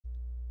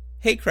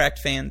Hey Cracked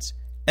fans,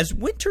 as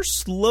winter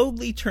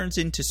slowly turns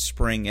into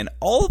spring and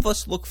all of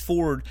us look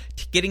forward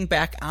to getting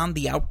back on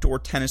the outdoor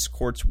tennis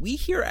courts, we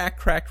here at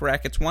Cracked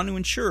Racquets want to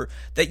ensure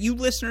that you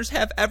listeners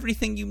have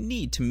everything you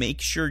need to make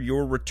sure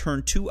your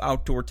return to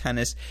outdoor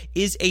tennis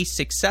is a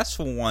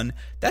successful one.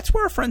 That's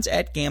where our friends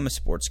at Gamma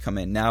Sports come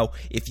in. Now,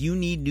 if you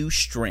need new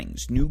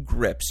strings, new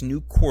grips,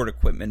 new court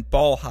equipment,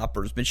 ball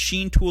hoppers,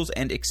 machine tools,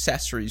 and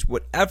accessories,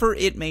 whatever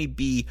it may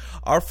be,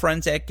 our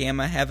friends at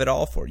Gamma have it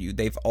all for you.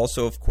 They've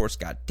also, of course,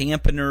 got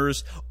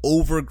dampeners,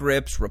 over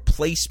grips,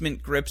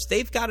 replacement grips.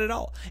 They've got it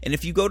all. And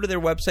if you go to their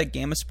website,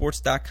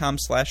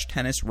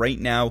 gammasports.com/tennis right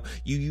now,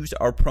 you use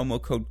our promo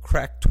code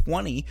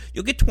CRACK20,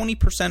 you'll get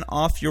 20%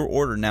 off your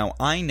order. Now,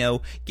 I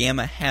know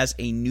Gamma has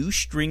a new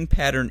string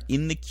pattern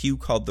in the queue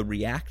called the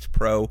React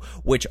Pro,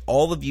 which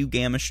all of you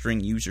Gamma string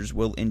users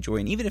will enjoy.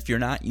 And even if you're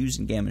not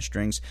using Gamma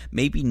strings,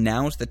 maybe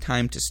now's the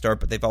time to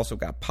start. But they've also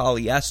got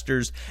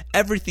polyesters,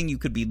 everything you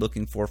could be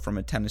looking for from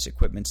a tennis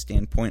equipment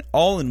standpoint,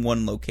 all in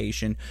one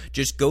location.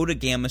 Just go to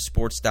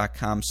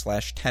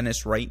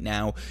gammasports.com/tennis right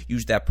now.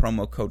 Use that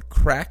promo code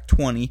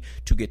CRACK20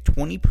 to get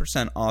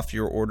 20% off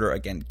your order.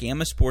 Again,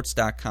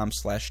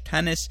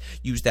 gammasports.com/tennis.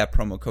 Use that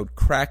promo code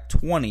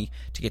CRACK20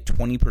 to get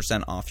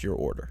 20% off your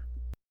order.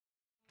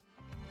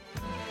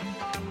 The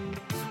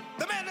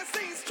man that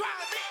sings Try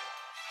Me.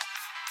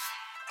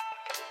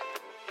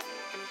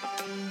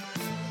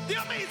 The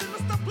amazing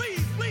Mr.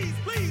 Please, Please,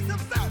 Please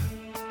himself.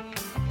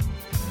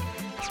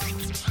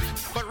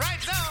 But right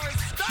now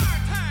it's star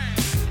time.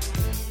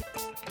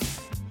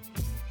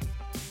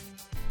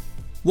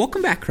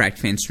 Welcome back, Cracked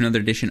fans, to another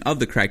edition of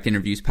the Cracked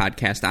Interviews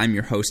podcast. I'm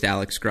your host,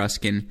 Alex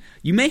Gruskin.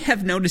 You may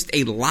have noticed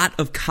a lot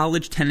of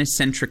college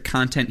tennis-centric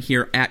content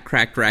here at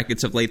Cracked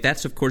Racquets of late.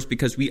 That's, of course,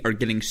 because we are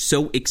getting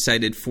so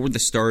excited for the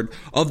start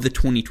of the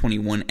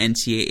 2021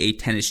 NCAA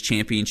Tennis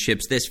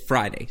Championships this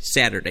Friday,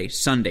 Saturday,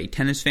 Sunday.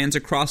 Tennis fans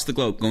across the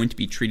globe going to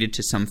be treated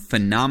to some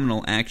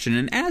phenomenal action,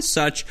 and as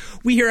such,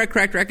 we here at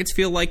Cracked Racquets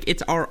feel like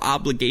it's our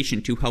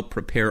obligation to help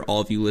prepare all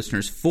of you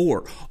listeners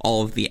for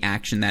all of the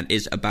action that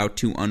is about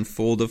to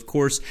unfold. Of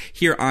course,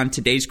 here on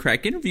today's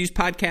Cracked Interviews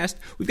podcast,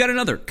 we've got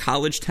another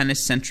college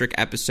tennis-centric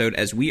episode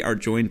as we are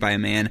joined by a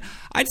man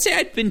I'd say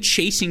I've been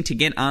chasing to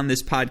get on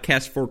this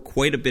podcast for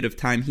quite a bit of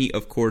time. He,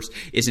 of course,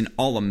 is an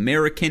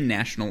All-American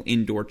national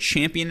indoor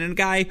champion and a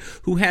guy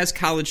who has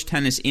college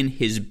tennis in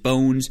his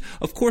bones.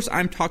 Of course,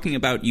 I'm talking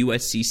about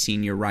USC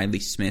senior Riley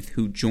Smith,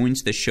 who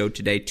joins the show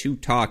today to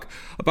talk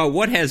about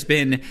what has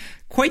been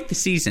quite the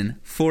season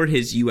for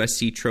his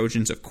USC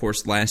Trojans. Of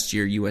course, last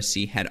year,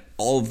 USC had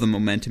all of the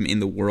momentum in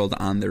the world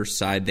on their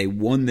side. They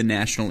won the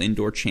National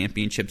Indoor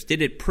Championships,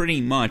 did it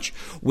pretty much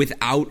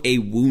without a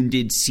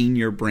wounded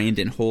senior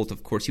Brandon Holt.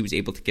 Of course, he was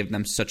able to give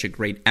them such a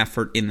great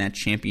effort in that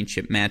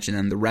championship match, and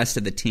then the rest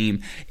of the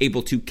team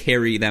able to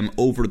carry them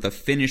over the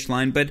finish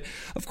line. But,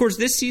 of course,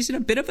 this season, a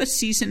bit of a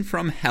season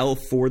from hell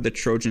for the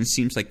Trojans.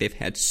 Seems like they've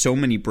had so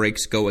many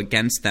breaks go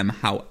against them.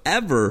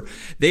 However,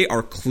 they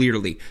are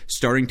clearly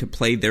starting to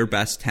play their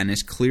best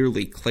tennis,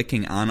 clearly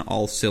clicking on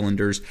all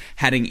cylinders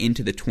heading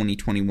into the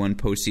 2021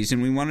 postseason.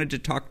 We wanted to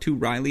talk to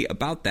Riley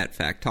about that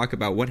fact, talk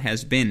about what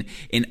has been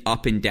an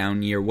up and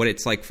down year, what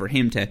it's like for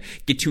him to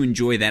get to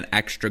enjoy that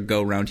extra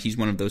go-round. He's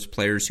one of those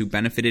players who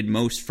benefited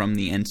most from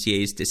the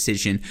NCAA's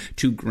decision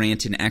to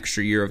grant an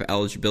extra year of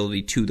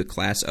eligibility to the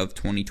class of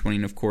 2020.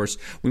 And of course,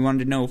 we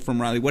wanted to know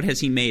from Riley, what has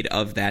he made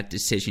of that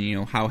decision? You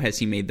know, how has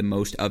he made the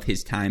most of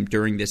his time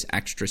during this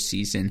extra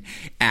season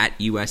at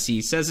USC?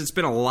 He says it's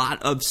been a lot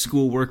of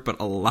schoolwork, but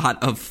a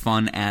lot of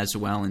fun as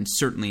well. And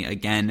certainly,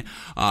 again,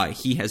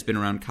 he has been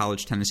around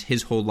college tennis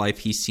his whole life.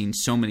 He's seen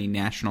so many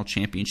national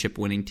championship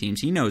winning teams.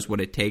 He knows what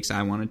it takes.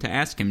 I wanted to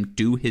ask him,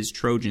 do his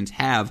Trojans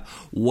have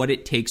what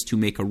it takes to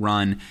make a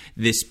run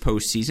this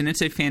postseason?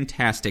 It's a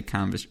fantastic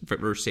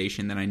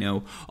conversation that I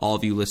know all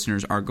of you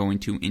listeners are going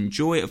to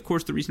enjoy. Of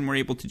course, the reason we're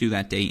able to do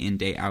that day in,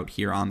 day out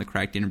here on the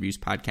Cracked Interviews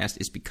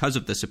podcast is because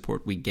of the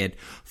support we get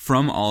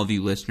from all of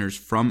you listeners,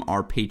 from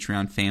our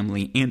Patreon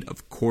family, and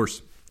of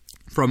course,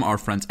 from our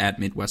friends at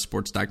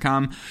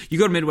MidwestSports.com. You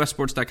go to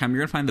MidwestSports.com,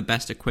 you're going to find the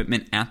best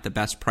equipment at the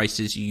best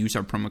prices. You use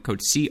our promo code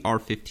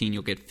CR15,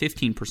 you'll get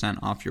 15%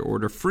 off your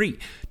order, free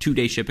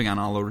 2-day shipping on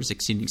all orders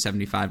exceeding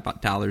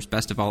 $75.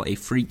 Best of all, a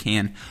free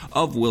can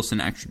of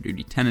Wilson Extra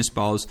Duty tennis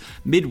balls.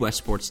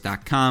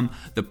 MidwestSports.com,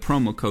 the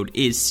promo code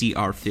is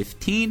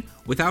CR15.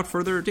 Without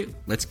further ado,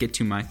 let's get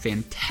to my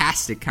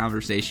fantastic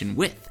conversation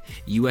with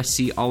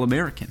USC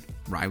All-American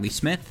Riley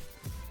Smith.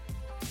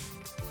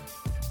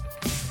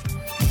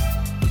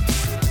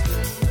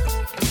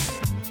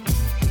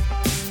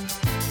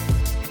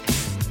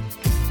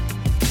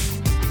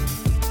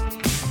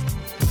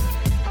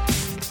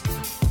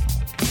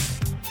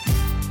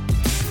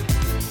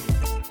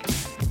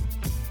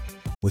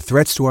 With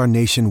threats to our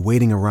nation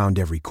waiting around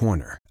every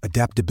corner,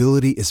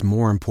 adaptability is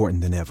more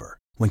important than ever.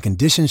 When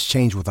conditions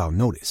change without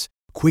notice,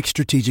 quick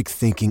strategic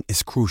thinking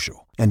is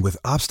crucial. And with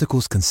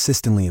obstacles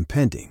consistently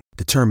impending,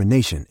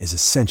 determination is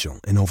essential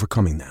in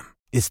overcoming them.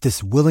 It's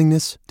this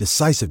willingness,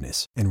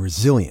 decisiveness, and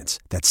resilience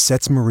that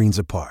sets Marines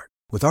apart.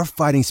 With our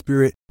fighting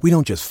spirit, we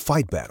don't just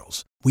fight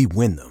battles, we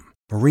win them.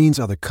 Marines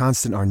are the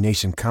constant our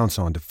nation counts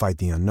on to fight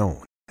the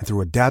unknown. And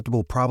through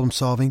adaptable problem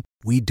solving,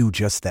 we do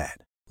just that.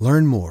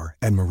 Learn more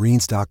at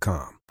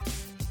marines.com.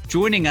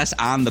 Joining us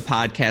on the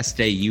podcast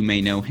today, you may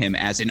know him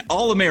as an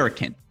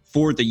All-American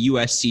for the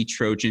USC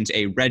Trojans,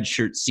 a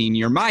redshirt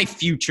senior, my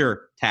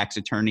future tax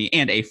attorney,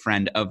 and a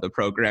friend of the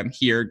program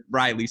here,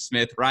 Riley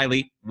Smith.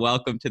 Riley,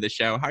 welcome to the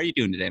show. How are you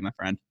doing today, my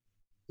friend?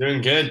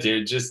 Doing good,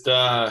 dude. Just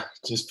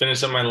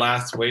finished up my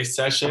last waist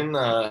session.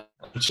 I'm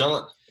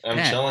chilling.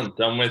 Chilling.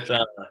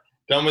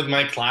 Done with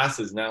my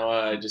classes. Now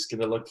I just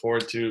get to look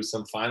forward to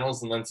some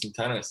finals and then some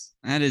tennis.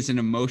 That is an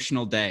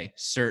emotional day,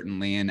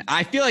 certainly. And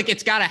I feel like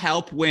it's got to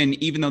help when,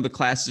 even though the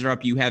classes are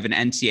up, you have an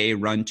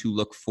NCAA run to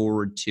look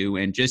forward to.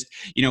 And just,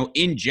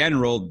 in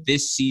general,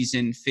 this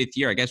season, 5th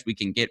year, I guess we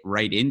can get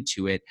right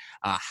into it.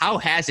 How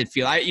has it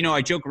feel?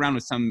 I joke around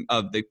with some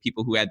of the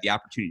people who had the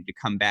opportunity to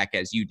come back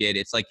as you did.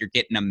 It's like you're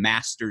getting a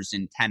master's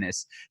in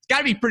tennis. It's got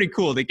to be pretty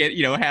cool to get,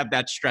 have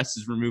that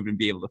stresses removed and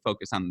be able to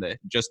focus on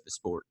just the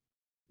sport.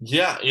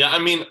 Yeah. I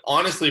mean,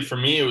 honestly, for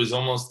me, it was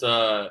almost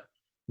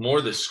more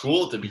the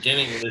school at the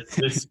beginning.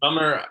 This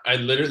summer, I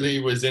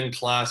literally was in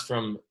class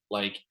from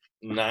like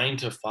 9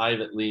 to 5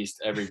 at least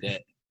every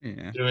day,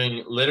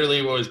 doing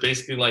literally what was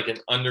basically like an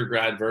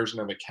undergrad version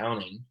of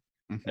accounting.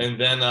 Mm-hmm. And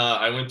then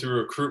I went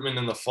through recruitment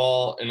in the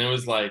fall, and it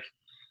was like,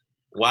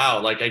 wow,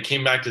 like I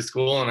came back to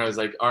school and I was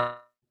like, I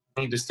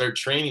need to start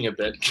training a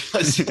bit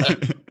because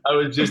I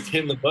was just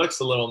hitting the books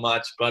a little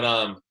much.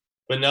 But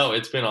no,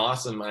 it's been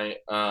awesome.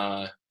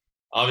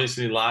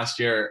 Obviously, last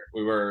year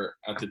we were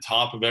at the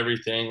top of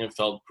everything. It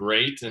felt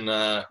great, and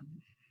I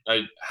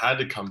had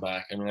to come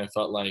back. I mean, I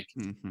felt like,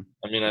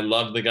 I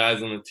loved the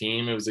guys on the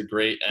team. It was a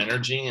great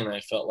energy, and I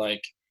felt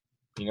like,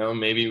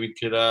 maybe we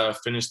could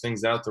finish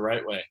things out the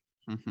right way.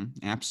 Mm-hmm.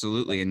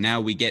 Absolutely. And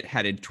now we get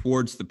headed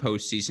towards the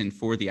postseason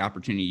for the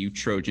opportunity, you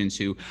Trojans,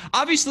 who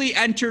obviously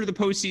enter the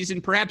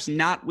postseason, perhaps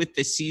not with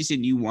the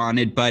season you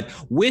wanted, but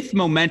with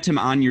momentum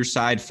on your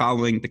side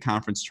following the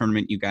conference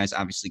tournament. You guys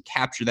obviously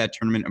capture that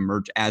tournament,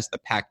 emerge as the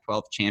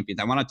Pac-12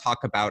 champions. I want to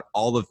talk about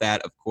all of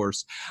that, of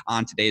course,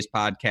 on today's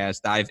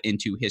podcast, dive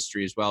into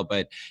history as well.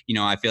 But,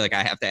 I feel like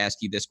I have to ask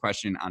you this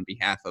question on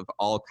behalf of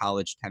all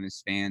college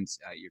tennis fans.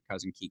 Your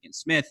cousin Keegan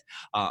Smith,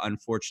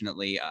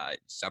 unfortunately,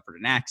 suffered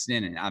an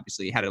accident and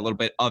obviously had a little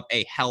bit of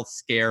a health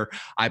scare.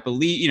 I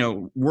believe,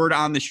 word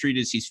on the street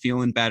is he's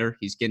feeling better.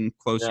 He's getting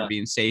closer to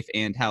being safe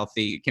and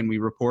healthy. Can we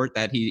report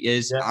that he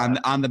is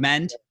on the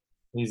mend?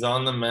 He's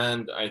on the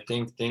mend. I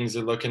think things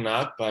are looking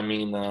up. I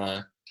mean,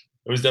 it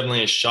was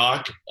definitely a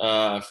shock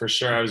for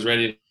sure. I was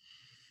ready to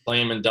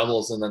play him in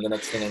doubles, and then the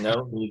next thing I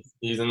know,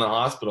 he's in the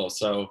hospital.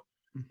 So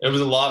it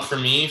was a lot for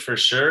me for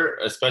sure,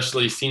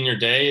 especially senior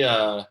day.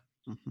 A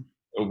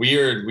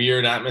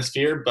weird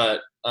atmosphere,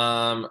 but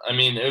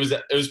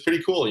it was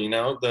pretty cool.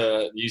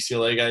 The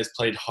UCLA guys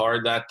played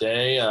hard that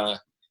day.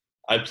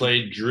 I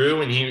played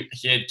Drew, and he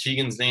had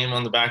Keegan's name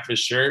on the back of his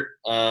shirt.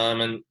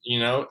 I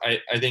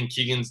think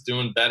Keegan's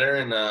doing better,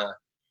 and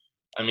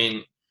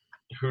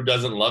who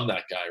doesn't love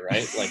that guy,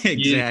 right? Like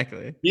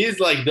exactly. He's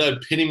like the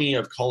epitome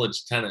of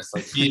college tennis.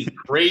 Like he's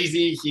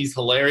crazy, he's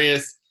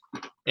hilarious,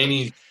 and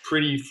he's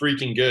pretty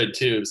freaking good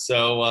too.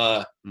 So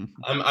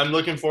I'm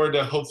looking forward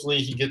to, hopefully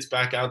he gets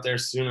back out there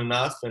soon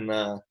enough, and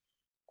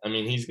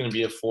he's going to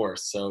be a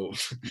force. So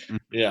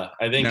yeah,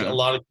 I think a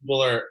lot of people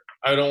are,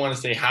 I don't want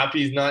to say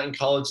happy he's not in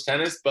college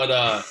tennis, but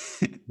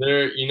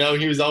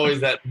he was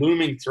always that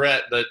looming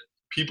threat that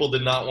people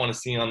did not want to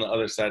see on the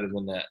other side of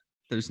the net.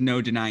 There's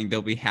no denying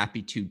they'll be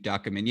happy to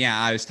duck him. And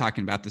yeah, I was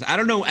talking about this. I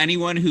don't know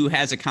anyone who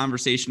has a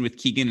conversation with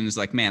Keegan and is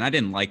like, man, I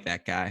didn't like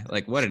that guy.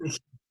 Like, what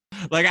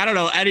like, I don't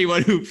know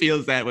anyone who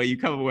feels that way. You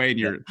come away and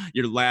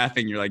you're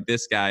laughing. You're like,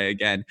 this guy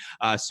again.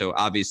 So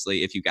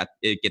obviously, if you get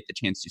the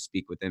chance to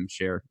speak with him,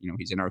 share,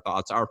 he's in our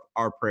thoughts,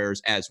 our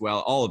prayers as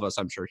well. All of us,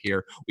 I'm sure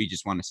here, we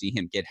just want to see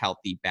him get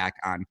healthy back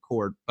on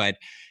court. But,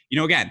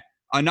 again,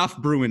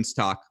 enough Bruins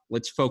talk.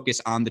 Let's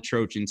focus on the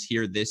Trojans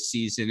here this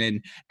season.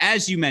 And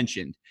as you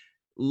mentioned,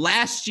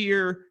 last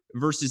year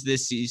versus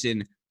this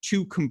season,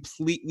 two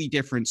completely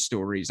different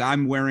stories.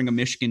 I'm wearing a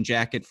Michigan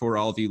jacket for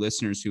all of you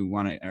listeners who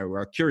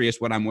are curious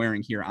what I'm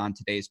wearing here on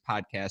today's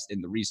podcast.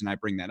 And the reason I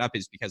bring that up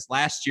is because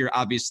last year,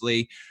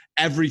 obviously,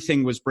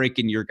 everything was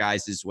breaking your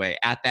guys' way.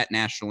 At that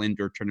national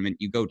indoor tournament,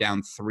 you go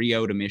down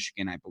 3-0 to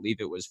Michigan. I believe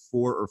it was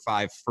 4 or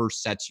 5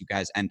 first sets you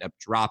guys end up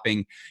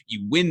dropping.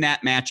 You win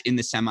that match in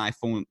the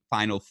semifinal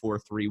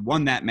 4-3,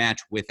 won that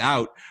match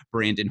without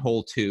Brandon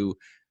Holt, who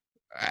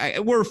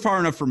we're far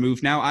enough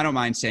removed now. I don't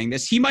mind saying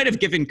this. He might have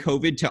given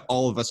COVID to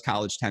all of us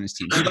college tennis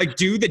teams. You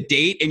do the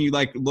date and you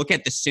look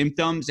at the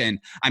symptoms. And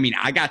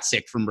I got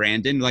sick from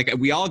Brandon.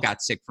 We all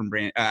got sick from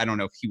Brandon. I don't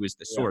know if he was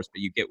the source,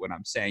 but you get what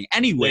I'm saying.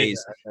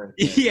 Anyways,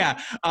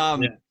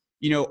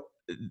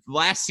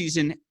 last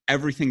season,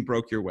 everything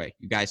broke your way.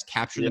 You guys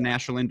captured the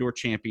National Indoor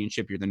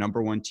Championship. You're the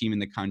 #1 team in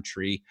the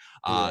country.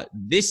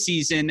 This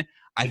season,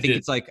 I It think did.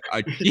 it's like,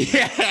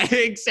 yeah,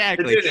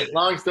 exactly. It didn't.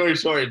 Long story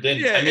short, it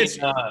didn't. Yeah, I mean, it's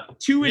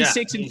 2 and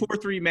 6 and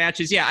 4-3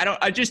 matches.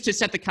 Yeah, just to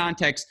set the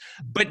context.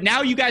 But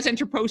now you guys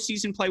enter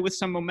postseason play with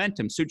some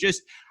momentum. So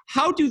just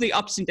how do the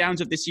ups and downs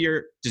of this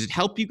year? Does it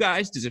help you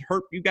guys? Does it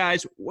hurt you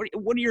guys? What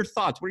are your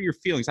thoughts? What are your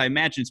feelings? I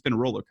imagine it's been a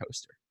roller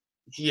coaster.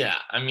 yeah,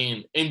 I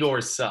mean,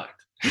 indoors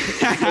sucked.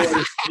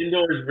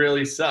 Indoors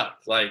really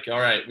sucked. Like, all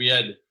right, we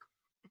had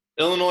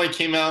Illinois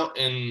came out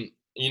and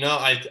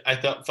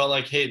felt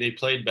like, hey, they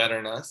played better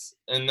than us.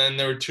 And then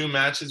there were 2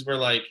 matches where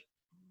like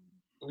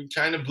we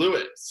kind of blew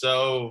it.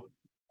 So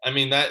I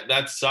mean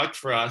that sucked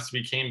for us.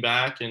 We came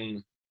back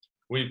and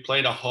we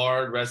played a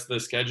hard rest of the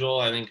schedule.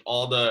 I think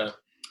all the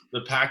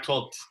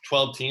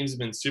Pac-12 teams have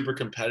been super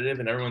competitive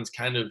and everyone's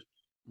kind of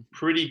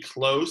pretty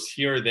close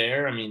here or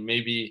there. I mean,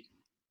 maybe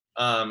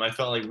I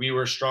felt like we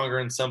were stronger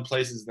in some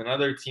places than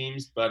other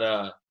teams, but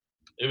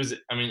it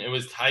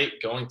was tight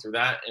going through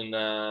that. And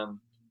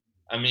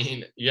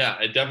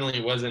it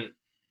definitely wasn't.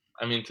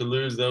 I mean, to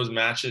lose those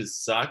matches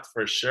sucked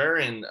for sure,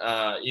 and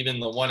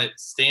even the one at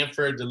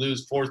Stanford to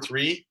lose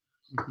 4-3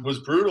 was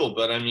brutal.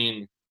 But I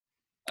mean,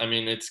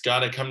 it's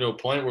got to come to a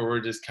point where we're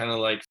just kind of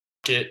like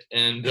F it,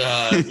 and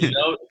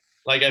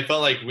like I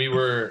felt like we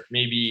were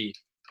maybe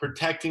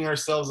protecting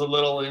ourselves a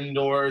little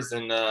indoors,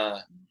 and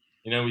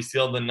we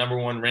still have the number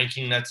 1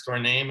 ranking next to our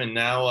name, and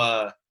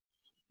now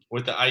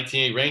with the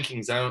ITA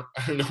rankings, I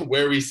don't know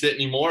where we sit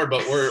anymore,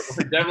 but we're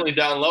definitely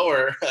down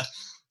lower.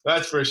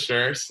 That's for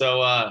sure.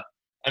 So,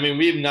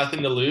 we have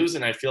nothing to lose,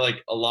 and I feel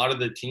like a lot of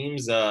the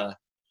teams,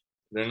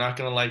 they're not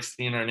going to like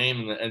seeing our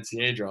name in the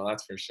NCAA draw.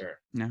 That's for sure.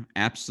 No,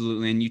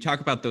 absolutely. And you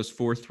talk about those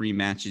 4-3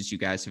 matches you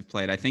guys have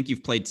played. I think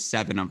you've played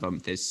 7 of them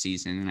this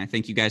season, and I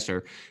think you guys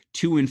are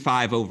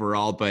 2-5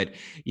 overall. But,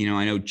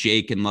 I know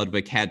Jake and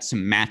Ludwig had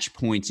some match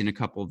points in a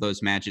couple of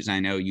those matches. I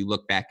know you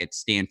look back at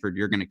Stanford,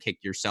 you're going to kick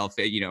yourself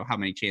at, how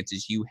many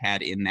chances you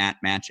had in that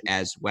match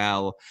as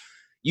well.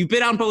 You've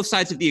been on both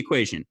sides of the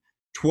equation.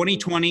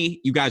 2020,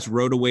 you guys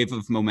rode a wave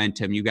of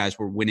momentum. You guys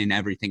were winning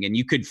everything, and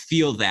you could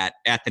feel that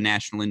at the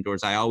National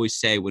Indoors. I always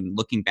say when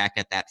looking back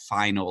at that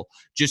final,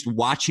 just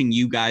watching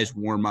you guys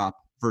warm up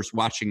versus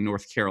watching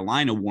North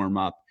Carolina warm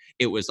up,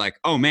 it was like,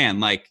 oh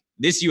man, like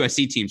this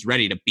USC team's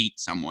ready to beat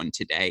someone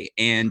today.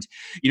 And,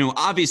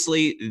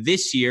 obviously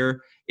this year,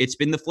 it's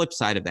been the flip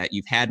side of that.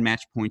 You've had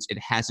match points. It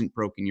hasn't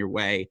broken your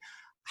way.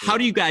 How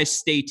do you guys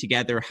stay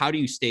together? How do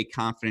you stay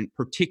confident,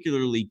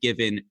 particularly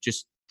given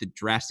just the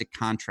drastic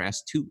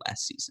contrast to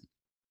last season?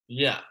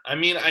 Yeah,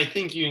 I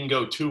think you can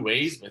go 2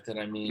 ways with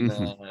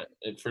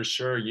it. For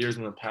sure, years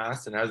in the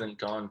past, it hasn't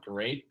gone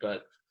great,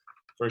 but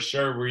for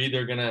sure, we're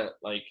either gonna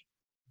like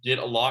get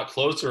a lot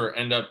closer or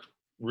end up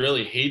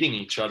really hating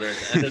each other at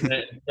the end of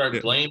it and start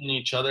blaming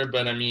each other.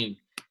 But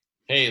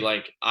hey,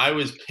 like I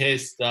was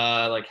pissed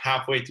like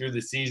halfway through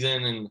the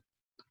season, and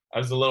I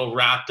was a little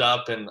wrapped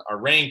up in our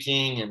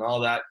ranking and all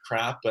that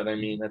crap. But at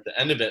the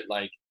end of it,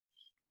 like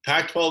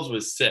Pac-12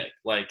 was sick.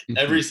 Like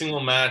every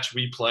single match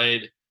we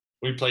played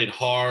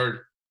hard.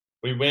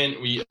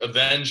 We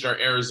avenged our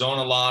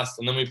Arizona loss,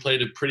 and then we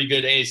played a pretty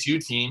good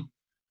ASU team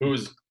who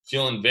was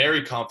feeling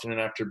very confident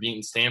after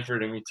beating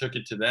Stanford, and we took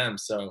it to them.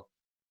 So,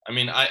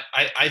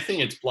 I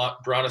think it's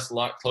brought us a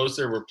lot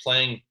closer. We're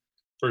playing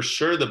for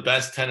sure the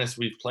best tennis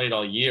we've played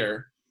all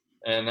year,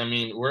 and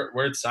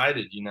we're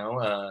excited.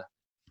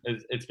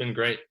 It's been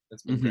great.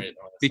 It's been great,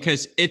 honestly.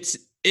 Because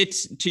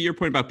it's to your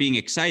point about being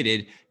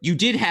excited. You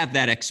did have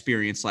that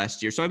experience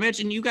last year. So I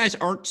imagine you guys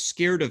aren't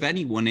scared of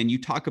anyone, and you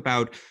talk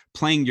about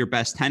playing your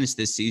best tennis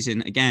this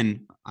season.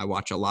 Again, I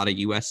watch a lot of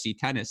USC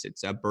tennis.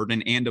 It's a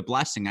burden and a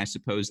blessing, I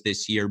suppose,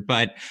 this year.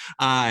 But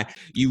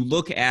you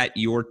look at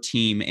your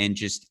team and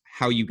just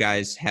how you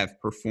guys have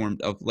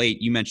performed of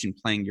late. You mentioned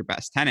playing your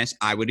best tennis.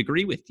 I would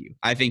agree with you.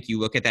 I think you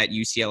look at that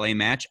UCLA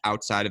match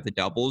outside of the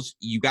doubles,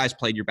 you guys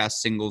played your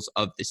best singles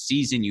of the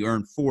season. You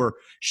earned 4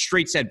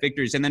 straight set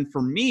victories. And then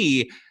for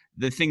me,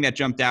 the thing that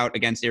jumped out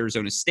against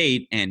Arizona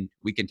State, and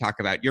we can talk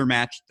about your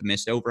match, the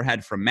missed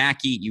overhead from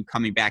Mackey, you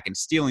coming back and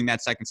stealing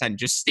that second set and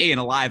just staying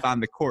alive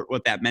on the court,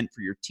 what that meant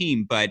for your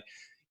team. But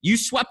you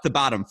swept the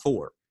bottom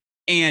 4.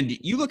 And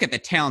you look at the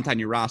talent on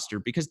your roster,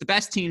 because the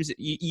best teams,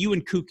 you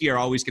and Kuki are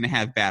always going to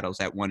have battles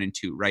at 1 and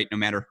 2, right? No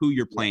matter who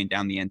you're playing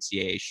down the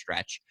NCAA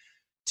stretch.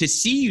 To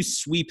see you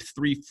sweep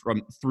 3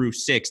 through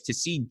 6, to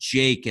see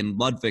Jake and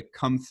Ludwig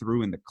come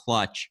through in the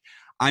clutch.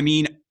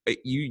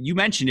 You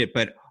mentioned it,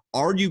 but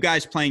are you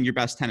guys playing your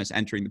best tennis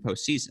entering the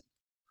postseason?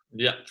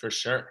 Yeah, for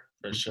sure.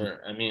 For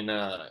sure.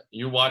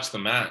 You watch the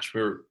match.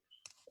 We're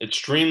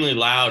extremely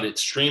loud,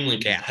 extremely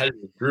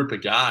competitive group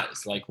of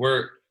guys. Like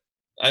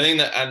I think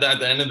that at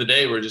the end of the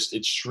day, we're just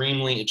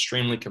extremely,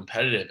 extremely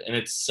competitive, and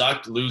it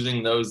sucked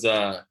losing those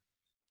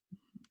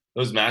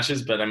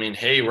matches. But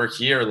hey, we're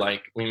here.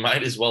 Like we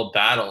might as well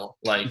battle.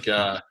 Like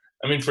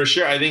for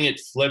sure, I think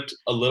it flipped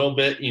a little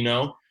bit.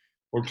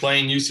 We're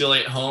playing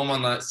UCLA at home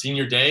on that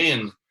senior day,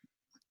 and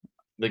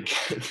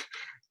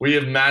we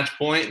have match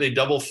point. They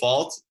double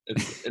fault.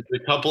 It's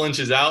a couple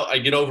inches out. I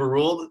get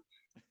overruled.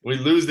 We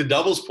lose the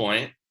doubles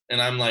point, and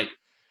I'm like,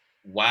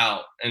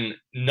 wow. And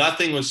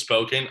nothing was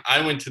spoken.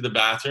 I went to the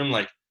bathroom,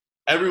 like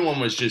everyone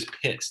was just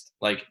pissed.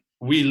 Like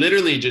we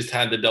literally just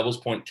had the doubles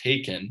point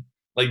taken,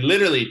 like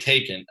literally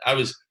taken. I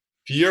was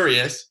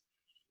furious.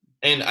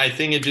 And I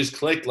think it just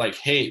clicked like,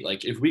 hey,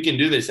 like if we can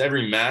do this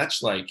every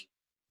match, like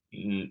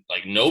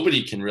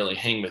nobody can really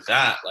hang with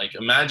that. Like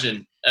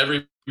imagine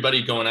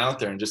everybody going out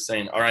there and just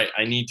saying, all right,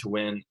 I need to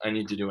win. I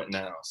need to do it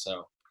now.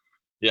 So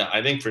yeah,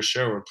 I think for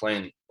sure we're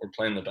playing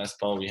the best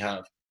ball we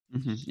have.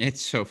 Mm-hmm.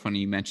 It's so funny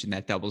you mentioned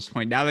that doubles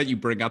point. Now that you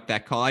bring up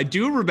that call, I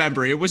do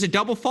remember it was a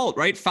double fault,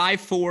 right?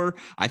 5-4.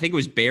 I think it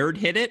was Baird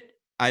hit it.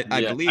 I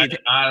believe.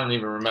 I don't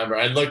even remember.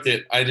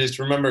 I just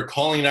remember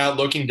calling it out,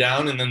 looking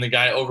down, and then the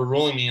guy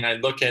overruling me. And I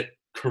look at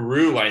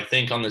Carew, I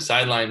think, on the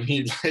sideline.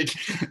 He like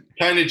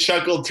kind of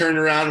chuckled, turned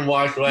around, and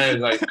walked away.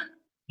 Like,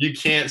 you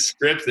can't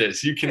script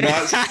this. You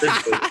cannot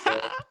script this.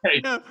 So,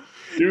 hey,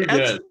 do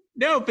good.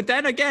 No, but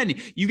then again,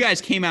 you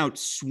guys came out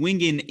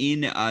swinging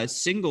in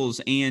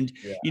singles, and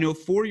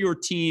for your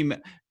team,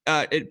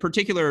 in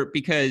particular,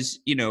 because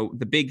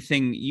the big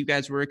thing, you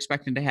guys were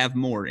expecting to have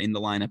more in the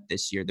lineup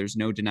this year. There's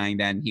no denying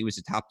that. And he was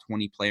a top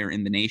 20 player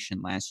in the nation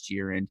last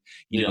year, and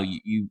he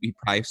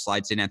probably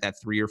slides in at that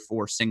 3 or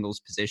 4 singles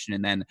position,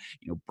 and then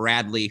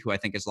Bradley, who I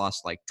think has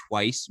lost like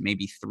twice,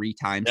 maybe 3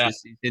 times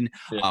this season,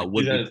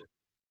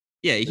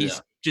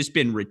 he's just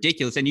been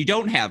ridiculous, and you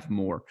don't have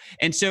more.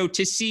 And so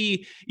to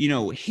see,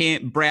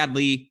 him,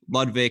 Bradley,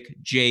 Ludwig,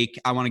 Jake,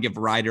 I want to give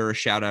Ryder a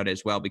shout out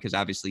as well, because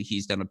obviously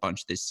he's done a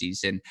bunch this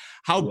season.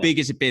 How big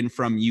has it been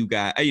from you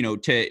guys,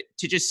 to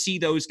just see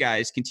those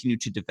guys continue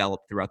to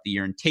develop throughout the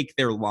year and take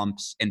their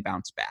lumps and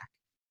bounce back?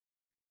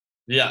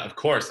 Yeah, of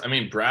course. I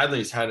mean,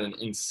 Bradley's had an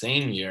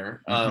insane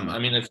year. I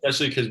mean,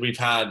 especially because we've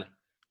had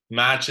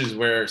matches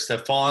where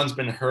Stefan's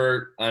been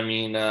hurt. I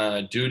mean,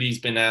 Duty's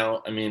been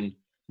out. I mean,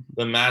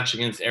 the match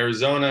against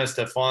Arizona,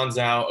 Stefan's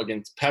out.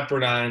 Against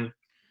Pepperdine,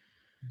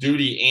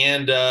 Duty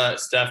and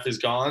Steph is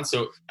gone.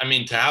 So, I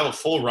mean, to have a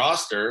full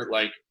roster,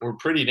 like, we're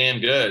pretty damn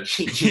good,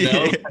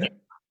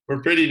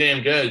 We're pretty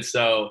damn good.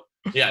 So,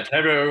 yeah, to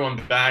have everyone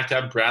back, to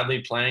have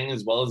Bradley playing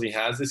as well as he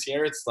has this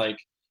year, it's like,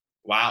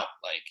 wow.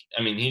 Like,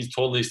 I mean, he's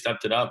totally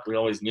stepped it up. We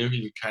always knew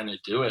he could kind of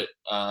do it.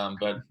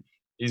 But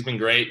he's been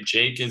great.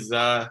 Jake is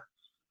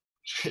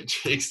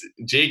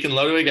Jake and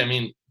Ludwig, I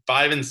mean,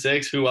 5 and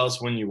 6, who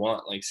else wouldn't you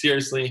want? Like,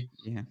 seriously,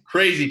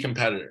 crazy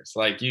competitors.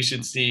 Like, you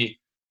should see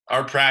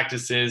our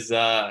practices.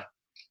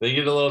 They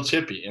get a little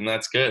chippy, and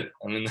that's good.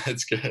 I mean,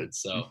 that's good.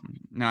 So,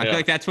 no, I feel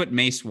like that's what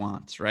Mace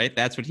wants, right?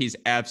 That's what he's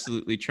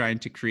absolutely trying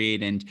to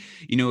create. And,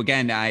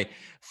 again,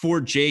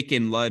 for Jake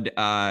and Lud,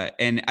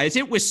 and is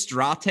it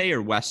Westrate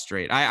or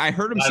Westrate? I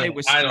heard him say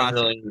Westrate. I don't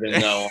really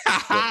even know.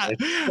 I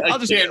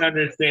can't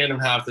understand him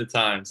half the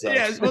time. So.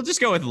 Yeah, we'll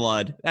just go with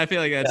Lud. I feel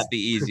like that's the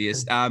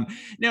easiest.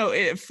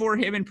 For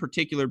him in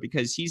particular,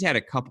 because he's had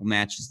a couple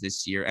matches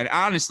this year, and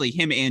honestly,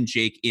 him and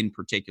Jake in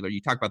particular,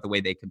 you talk about the way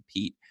they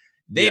compete.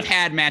 They've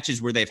had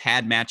matches where they've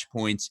had match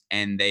points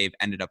and they've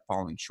ended up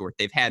falling short.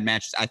 They've had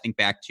matches, I think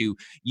back to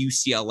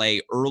UCLA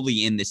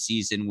early in the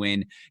season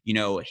when,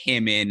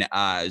 him and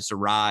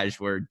Zaraj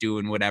were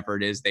doing whatever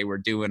it is they were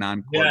doing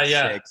on court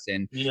 6.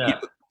 And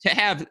to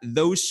have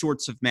those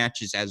sorts of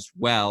matches as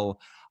well,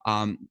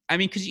 I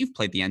mean, because you've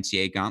played the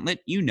NCAA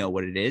gauntlet, you know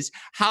what it is.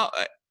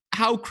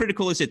 How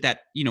critical is it that,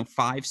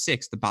 5,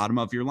 6, the bottom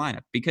of your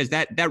lineup? Because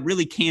that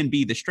really can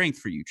be the strength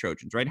for you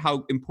Trojans, right?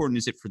 How important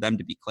is it for them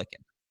to be clicking?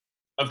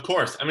 Of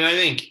course. I mean, I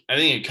think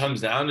it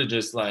comes down to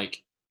just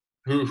like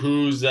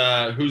who's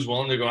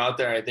willing to go out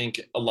there. I think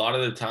a lot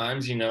of the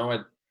times,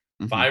 at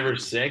 5 or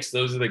 6,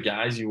 those are the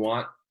guys you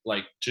want,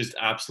 like, just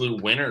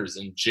absolute winners.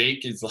 And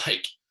Jake's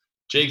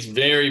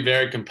very,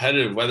 very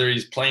competitive, whether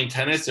he's playing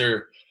tennis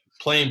or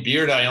playing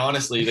beard.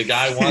 Honestly, the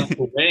guy wants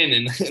to win,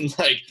 and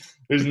like,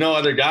 there's no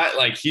other guy.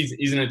 Like,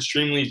 he's an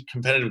extremely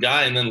competitive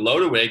guy. And then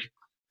Ludwig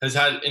has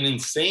had an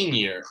insane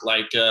year.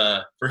 Like,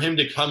 for him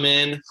to come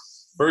in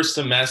first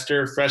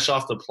semester, fresh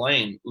off the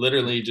plane,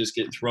 literally just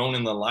get thrown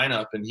in the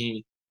lineup, and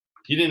he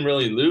didn't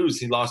really lose.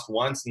 He lost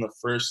once in the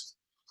first,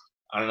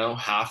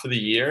 half of the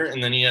year,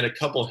 and then he had a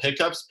couple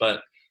hiccups,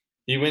 but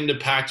he went to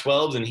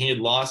Pac-12s, and he had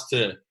lost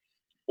to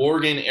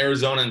Oregon,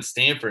 Arizona, and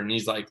Stanford, and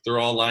he's like, they're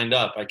all lined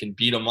up. I can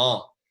beat them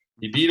all.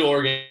 He beat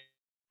Oregon,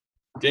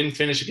 didn't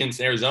finish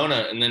against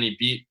Arizona, and then he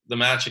beat the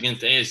match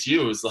against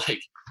ASU. It was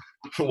like,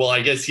 well,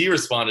 I guess he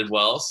responded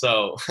well.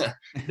 So,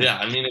 yeah,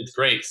 I mean, it's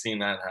great seeing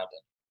that happen.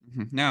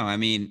 No, I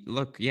mean,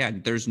 look,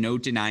 there's no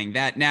denying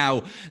that.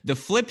 Now, the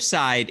flip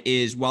side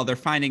is, while they're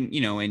finding,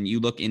 and you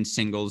look in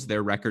singles,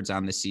 their records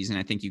on the season,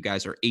 I think you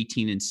guys are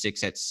 18 and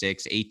 6 at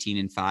 6, 18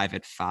 and 5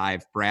 at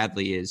 5.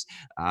 Bradley is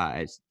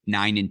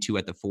 9 and 2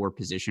 at the 4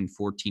 position,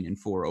 14 and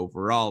 4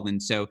 overall.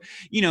 And so,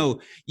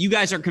 you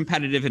guys are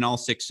competitive in all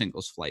 6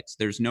 singles flights.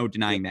 There's no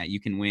denying that.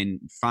 You can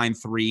find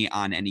 3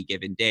 on any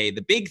given day.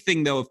 The big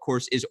thing, though, of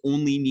course, is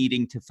only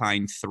needing to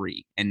find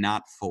 3 and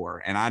not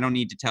 4. And I don't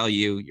need to tell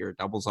you, you're a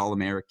doubles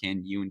All-American.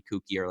 American. You and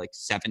Kookie are like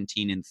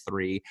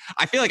 17-3.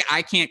 I feel like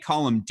I can't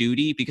call him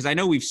Duty because I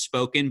know we've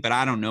spoken, but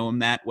I don't know him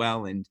that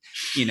well. And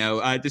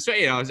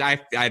I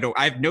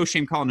have no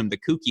shame calling him the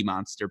Kookie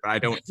Monster, but I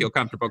don't feel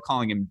comfortable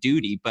calling him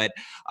Duty. But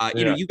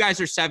you guys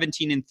are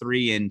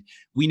 17-3, and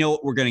we know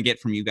what we're going to get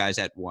from you guys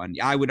at 1.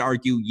 I would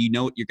argue you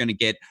know what you're going to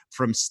get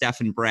from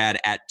Steph and Brad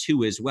at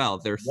 2 as well.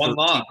 They're 1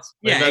 loss.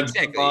 Yeah,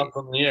 exactly. 1 loss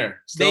from the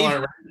year. Still aren't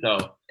ranked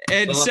though.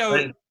 And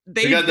so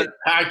they got the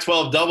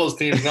Pac-12 doubles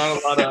teams.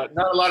 Not a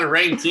lot of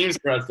ranked teams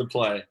for us to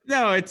play.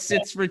 No,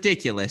 it's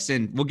ridiculous,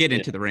 and we'll get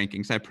into the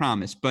rankings, I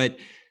promise. But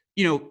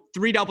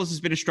 3 doubles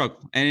has been a struggle,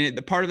 and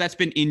the part of that's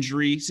been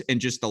injuries and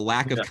just the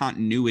lack of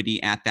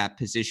continuity at that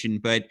position.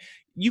 But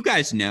you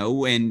guys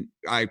know, and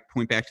I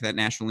point back to that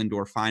National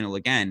Indoor Final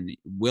again,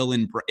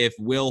 if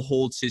Will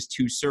holds his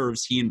 2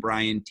 serves, he and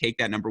Brian take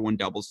that number 1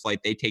 doubles flight.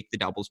 They take the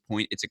doubles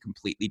point. It's a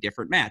completely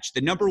different match. The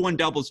number 1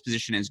 doubles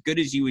position, as good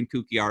as you and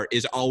Kookie are,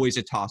 is always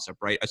a toss-up,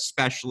 right?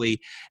 Especially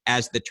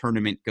as the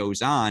tournament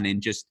goes on, and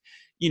just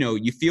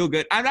you feel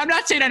good. I'm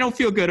not saying I don't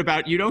feel good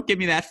about you. Don't give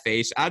me that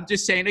face. I'm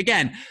just saying,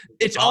 again,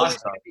 it's always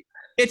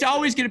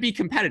going to be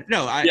competitive.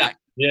 No,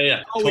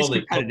 always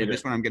competitive totally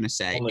is what I'm going to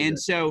say. Totally and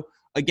so,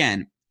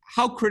 again,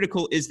 how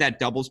critical is that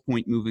doubles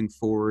point moving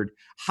forward?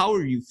 How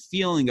are you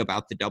feeling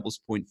about the doubles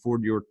point for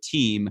your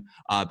team?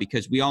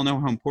 Because we all know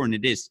how important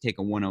it is to take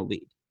a 1-0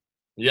 lead.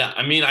 Yeah,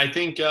 I mean, I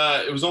think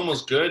it was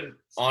almost good,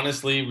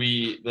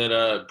 honestly,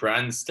 that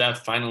Brad and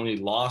Steph finally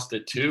lost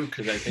it too,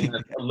 because I think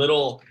that's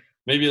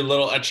maybe a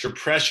little extra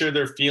pressure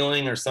they're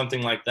feeling or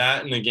something like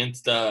that. And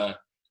against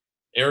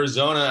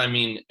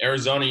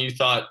Arizona, you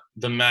thought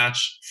the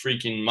match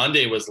freaking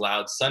Monday was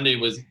loud. Sunday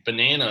was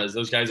bananas.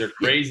 Those guys are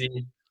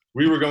crazy.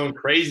 We were going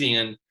crazy,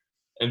 and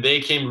they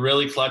came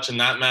really clutch in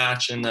that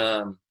match. And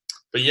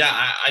but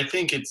yeah, I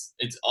think it's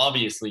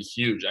obviously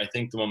huge. I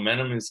think the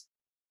momentum is,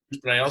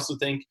 but I also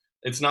think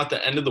it's not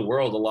the end of the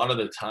world. A lot of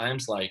the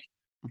times, like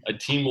a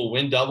team will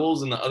win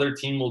doubles and the other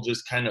team will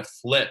just kind of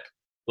flip.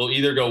 They'll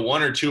either go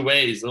 1 or 2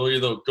 ways. They'll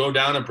either go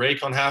down a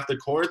break on half the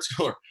courts,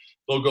 or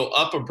they'll go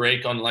up a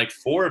break on like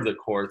 4 of the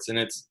courts. And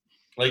it's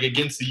like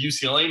against the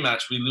UCLA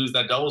match, we lose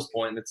that doubles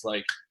point, and it's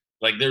like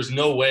there's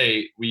no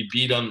way we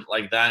beat them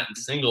like that in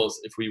singles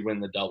if we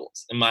win the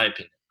doubles, in my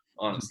opinion,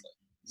 honestly.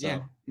 So. Yeah.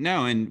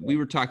 No, and we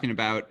were talking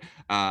about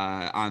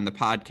on the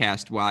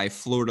podcast why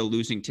Florida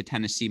losing to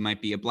Tennessee might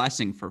be a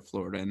blessing for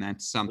Florida, and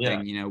that's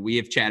something we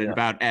have chatted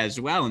about as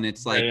well. And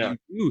it's like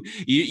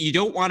you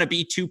don't want to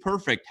be too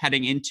perfect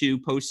heading into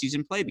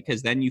postseason play,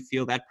 because then you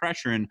feel that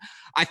pressure. And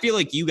I feel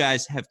like you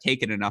guys have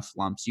taken enough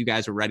lumps. You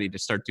guys are ready to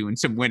start doing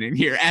some winning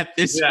here at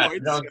this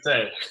point. Don't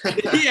say.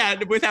 Yeah,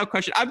 without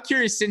question. I'm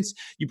curious, since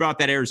you brought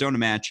that Arizona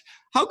match,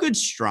 how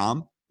good's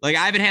Strom? Like,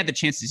 I haven't had the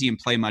chance to see him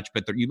play much,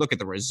 but you look at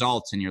the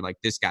results and you're like,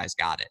 this guy's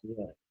got it.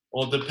 Yeah.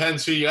 Well, it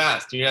depends who you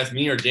ask. Do you ask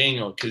me or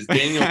Daniel? Because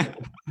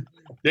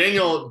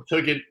Daniel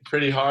took it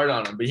pretty hard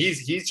on him. But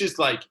he's just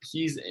like,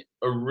 he's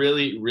a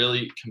really,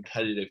 really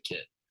competitive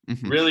kid.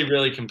 Mm-hmm. Really,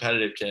 really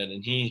competitive kid.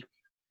 And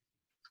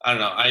I don't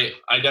know.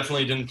 I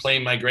definitely didn't play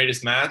my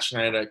greatest match. And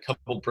I had a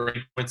couple break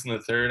points in the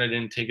third I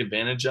didn't take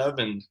advantage of.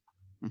 And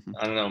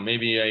I don't know,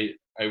 maybe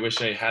I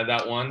wish I had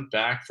that one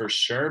back for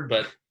sure.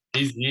 But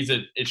he's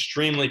an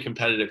extremely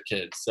competitive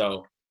kid.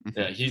 So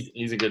yeah,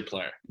 he's a good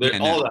player. That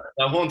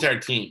whole entire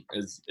team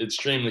is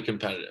extremely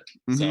competitive.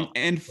 Mm-hmm. So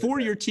and for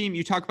your team,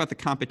 you talk about the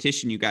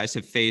competition you guys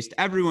have faced.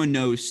 Everyone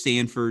knows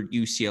Stanford,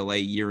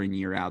 UCLA, year in,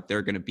 year out,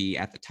 they're going to be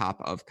at the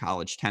top of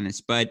college tennis.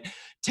 But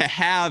to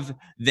have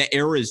the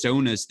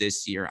Arizonas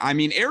this year, I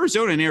mean,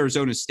 Arizona and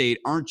Arizona State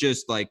aren't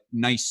just like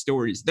nice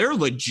stories. They're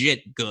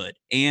legit good.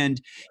 And,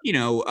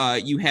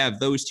 you have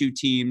those 2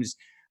 teams.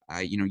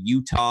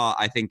 Utah,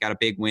 I think, got a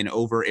big win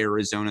over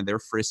Arizona. They're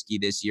frisky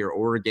this year.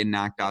 Oregon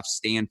knocked off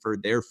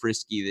Stanford. They're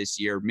frisky this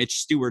year. Mitch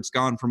Stewart's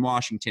gone from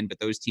Washington, but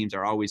those teams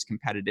are always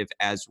competitive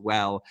as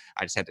well.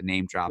 I just had to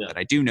name drop that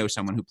I do know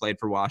someone who played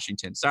for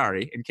Washington.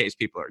 Sorry, in case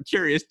people are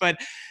curious. But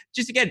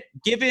just again,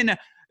 given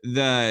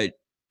the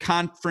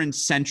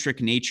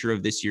conference-centric nature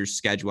of this year's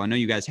schedule, I know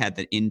you guys had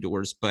the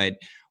indoors, but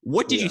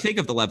what did you think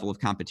of the level of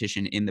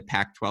competition in the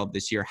Pac-12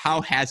 this year? How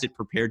has it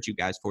prepared you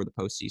guys for the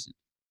postseason?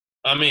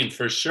 I mean,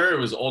 for sure, it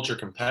was ultra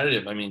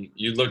competitive. I mean,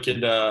 you look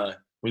at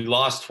we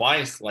lost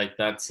twice. Like,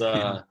 that's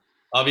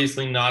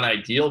obviously not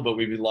ideal, but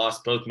we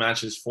lost both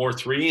matches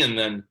 4-3, and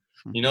then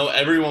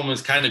everyone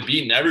was kind of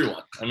beating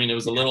everyone. I mean, it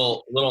was a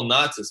little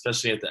nuts,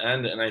 especially at the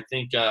end. And I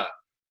think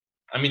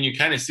you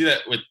kind of see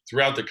that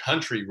throughout the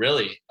country,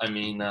 really. I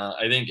mean,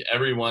 I think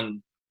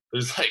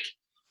there's like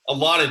a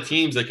lot of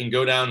teams that can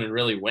go down and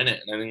really win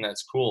it, and I think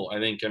that's cool. I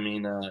think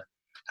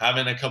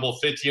having a couple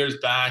fifth years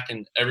back,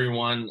 and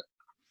everyone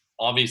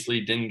obviously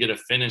didn't get a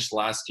finish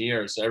last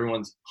year, so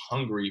everyone's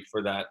hungry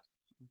for that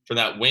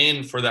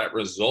win, for that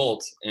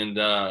result. And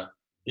I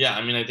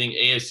think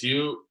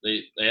ASU,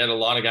 they had a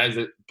lot of guys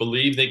that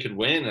believe they could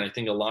win, and I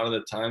think a lot of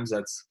the times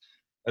that's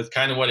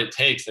kind of what it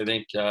takes. I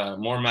think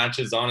more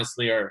matches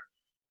honestly are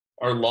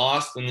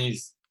lost in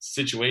these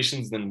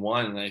situations than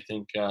won, and I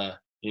think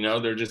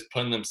they're just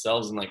putting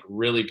themselves in like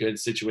really good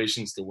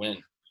situations to win.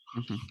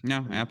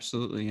 No,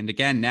 absolutely. And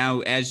again, now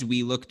as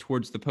we look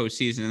towards the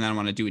postseason, and I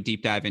want to do a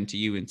deep dive into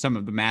you and some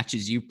of the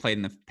matches you've played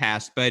in the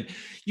past, but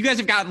you guys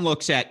have gotten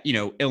looks at,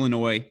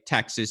 Illinois,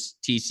 Texas,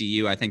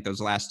 TCU. I think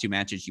those last two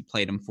matches you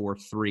played them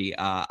 4-3.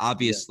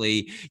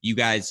 Obviously, you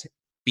guys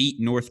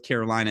beat North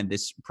Carolina,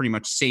 this pretty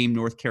much same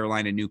North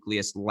Carolina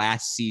nucleus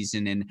last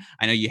season. And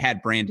I know you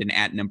had Brandon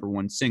at number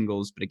one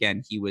singles, but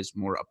again, he was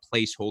more a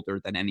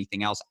placeholder than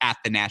anything else at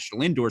the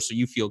national indoor. So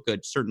you feel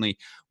good, certainly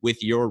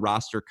with your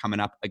roster coming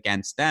up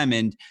against them.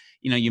 And,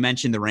 you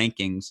mentioned the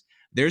rankings.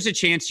 There's a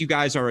chance you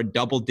guys are a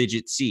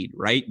double-digit seed,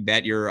 right?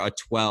 That you're a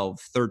 12,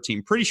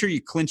 13. Pretty sure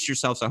you clinched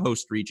yourselves a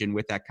host region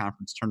with that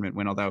conference tournament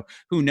win, although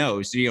who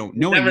knows? You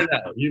never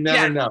know. You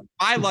never know.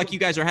 By luck, you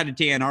guys are headed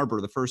to Ann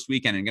Arbor the first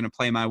weekend and going to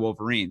play my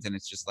Wolverines, and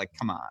it's just like,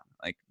 come on.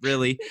 Like,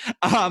 really?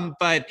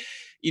 But,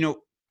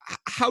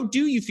 how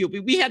do you feel?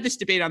 We had this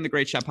debate on the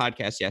Great Shot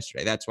podcast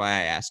yesterday. That's why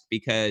I asked,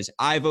 because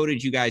I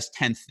voted you guys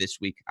 10th this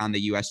week on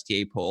the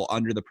USTA poll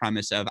under the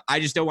premise of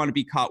I just don't want to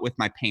be caught with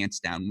my pants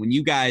down. When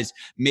you guys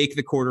make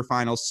the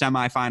quarterfinals,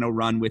 semifinal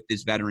run with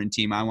this veteran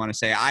team, I want to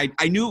say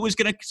I knew it was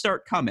going to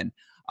start coming.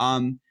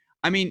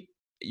 I mean,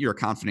 you're a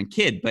confident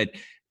kid, but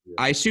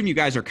I assume you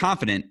guys are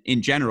confident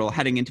in general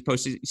heading into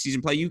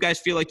postseason play. You guys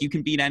feel like you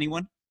can beat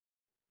anyone?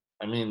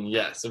 I mean,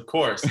 yes, of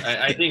course.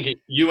 I think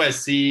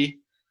USC,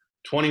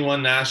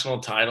 21 national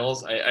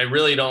titles. I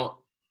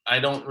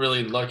don't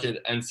really look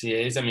at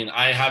NCAAs. I mean,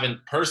 I haven't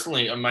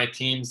personally on my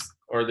teams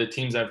or the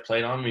teams I've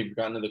played on, we've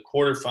gotten to the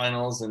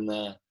quarterfinals.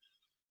 And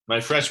my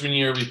freshman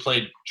year, we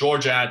played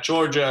Georgia at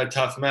Georgia, a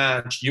tough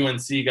match.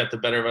 UNC got the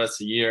better of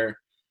us a year.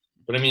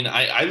 But I mean,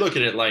 I look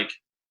at it like,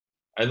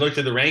 I looked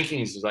at the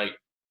rankings like,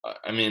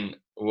 I mean,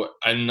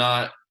 I'm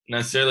not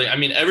necessarily, I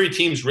mean, every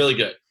team's really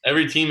good.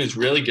 Every team is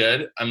really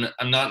good. I'm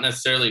not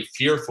necessarily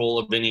fearful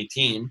of any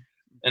team.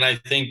 And I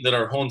think that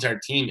our whole entire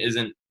team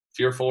isn't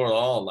fearful at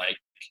all. Like,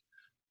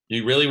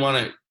 you really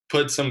want to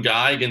put some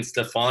guy against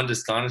Stefan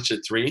Dostanic at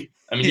 3?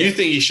 I mean, you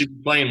think he should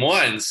be playing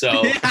 1,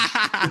 so.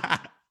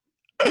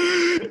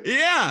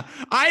 Yeah,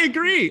 I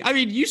agree. I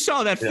mean, you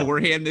saw that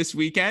forehand this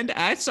weekend.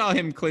 I saw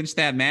him clinch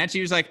that match.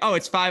 He was like, oh,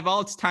 it's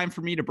 5-all. It's time for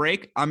me to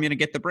break. I'm going to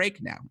get the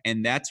break now.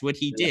 And that's what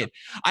he did.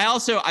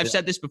 I've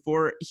said this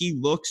before. He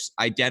looks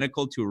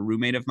identical to a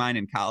roommate of mine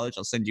in college.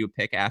 I'll send you a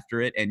pic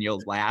after it and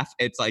you'll laugh.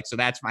 It's like, so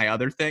that's my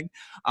other thing.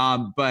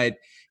 But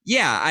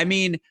yeah, I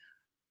mean,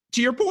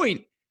 to your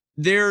point,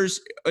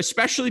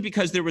 especially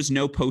because there was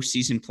no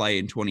postseason play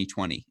in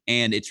 2020,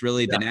 and it's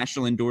really the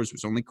national indoors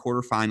was only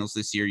quarterfinals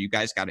this year. You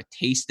guys got a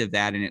taste of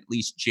that, and at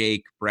least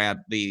Jake,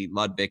 Bradley,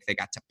 Ludwig, they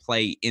got to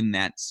play in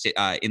that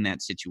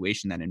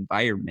situation, that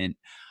environment.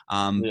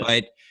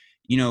 But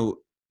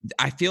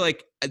I feel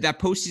like that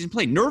postseason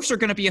play, nerves are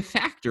going to be a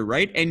factor,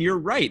 right? And you're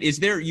right.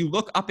 You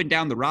look up and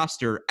down the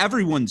roster,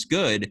 everyone's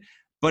good.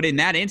 But in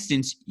that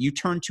instance, you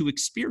turn to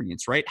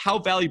experience, right? How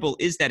valuable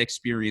is that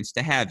experience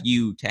to have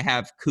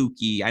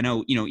Kuki? I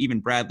know, even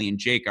Bradley and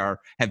Jake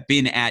have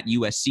been at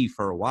USC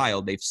for a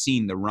while. They've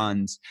seen the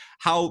runs.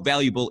 How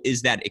valuable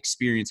is that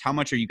experience? How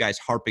much are you guys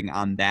harping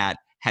on that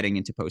heading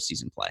into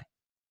postseason play?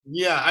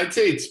 Yeah, I'd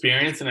say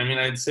experience. And I mean,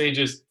 I'd say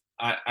just,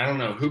 I don't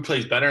know who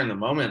plays better in the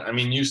moment. I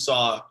mean,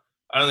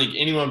 I don't think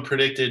anyone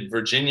predicted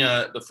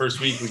Virginia the first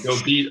week would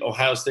go beat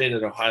Ohio State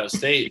at Ohio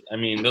State. I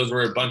mean, those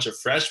were a bunch of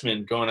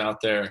freshmen going out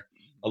there.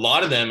 A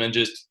lot of them, and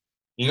just,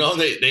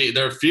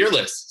 they're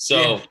fearless.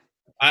 So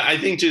I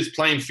think just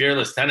playing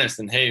fearless tennis,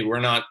 and hey,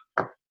 we're not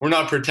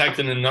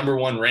protecting the number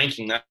 1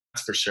 ranking, that's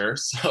for sure.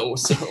 So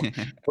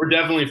we're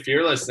definitely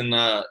fearless, and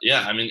I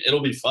mean, it'll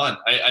be fun.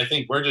 I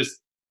think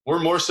we're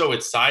more so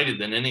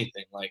excited than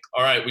anything. Like,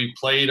 all right, we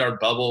played our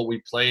bubble,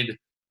 we played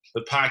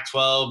the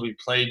Pac-12, we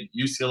played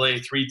UCLA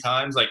 3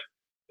 times. Like,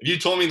 if you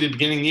told me at the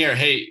beginning of the year,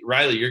 hey,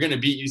 Riley, you're going to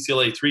beat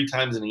UCLA 3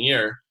 times in a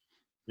year,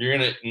 you're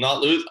going to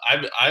not lose.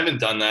 I haven't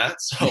done that.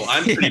 So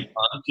I'm pretty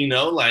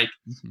pumped, like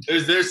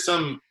there's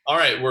some, all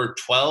right, we're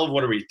 12.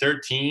 What are we,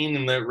 13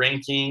 in the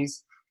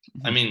rankings?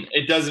 I mean,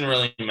 it doesn't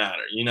really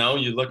matter. You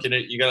look at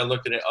it, you got to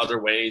look at it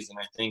other ways. And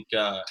I think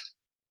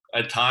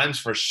at times,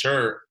 for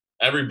sure,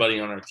 everybody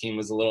on our team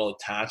was a little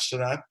attached to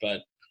that.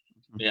 But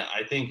yeah,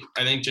 I think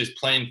just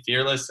playing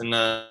fearless, and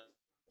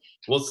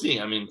we'll see.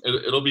 I mean,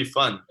 it'll be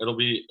fun. It'll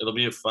be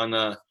a fun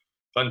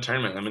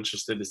tournament. I'm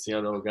interested to see how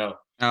it'll go.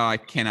 Oh, I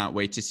cannot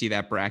wait to see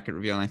that bracket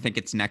reveal. And I think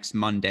it's next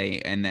Monday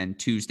and then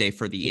Tuesday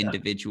for the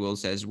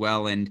individuals as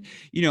well. And,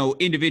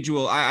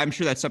 individual, I'm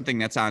sure that's something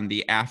that's on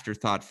the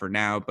afterthought for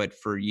now, but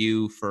for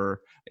you,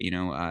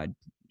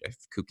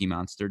 Cookie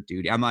Monster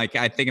dude, I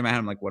think in my head,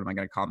 I'm like, what am I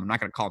going to call him? I'm not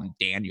going to call him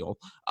Daniel.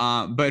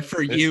 But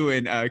for you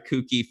and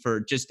Cookie, for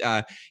just,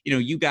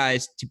 you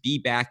guys to be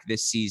back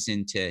this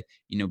season, to,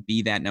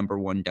 be that number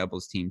 1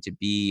 doubles team, to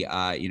be,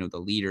 the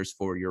leaders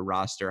for your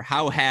roster.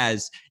 How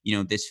has,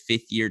 this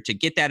 5th year to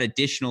get that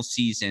additional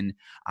season?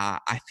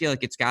 I feel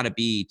like it's got to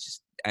be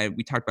just,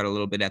 we talked about it a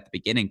little bit at the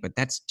beginning, but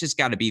that's just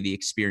got to be the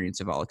experience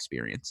of all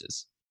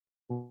experiences.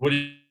 What do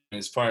you?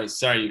 As far as,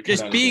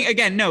 just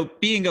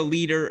being a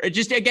leader,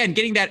 just again,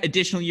 getting that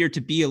additional year to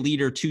be a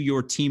leader to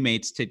your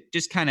teammates, to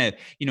just kind of,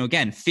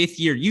 again, 5th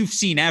year, you've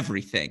seen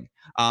everything.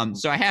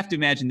 So I have to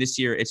imagine this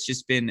year it's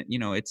just been,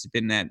 it's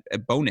been that a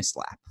bonus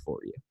lap for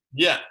you.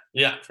 Yeah,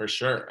 for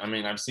sure. I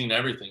mean, I've seen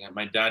everything.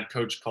 My dad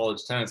coached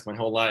college tennis my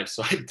whole life,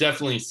 so I've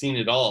definitely seen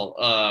it all.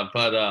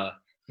 But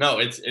no,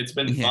 it's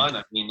been fun.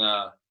 I mean,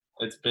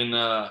 it's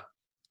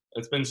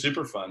been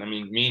super fun. I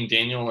mean, me and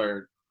Daniel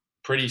are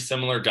pretty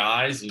similar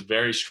guys. He's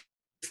very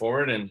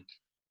straightforward, and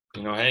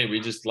hey, we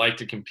just like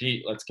to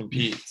compete. Let's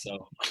compete.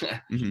 So,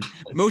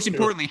 Most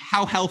importantly,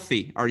 how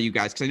healthy are you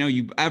guys? Because I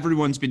know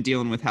everyone's been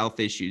dealing with health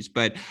issues,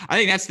 but I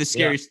think that's the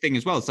scariest thing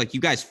as well. It's like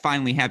you guys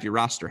finally have your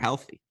roster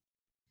healthy.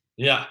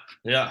 Yeah,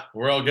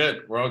 we're all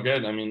good.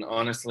 I mean,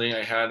 honestly,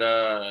 I had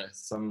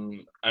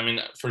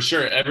for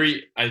sure,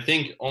 I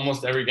think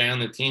almost every guy on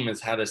the team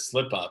has had a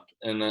slip up,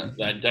 and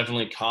that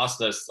definitely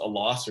cost us a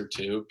loss or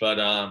two. But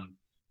I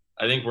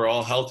think we're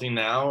all healthy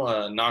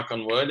now, knock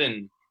on wood,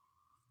 and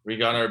we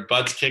got our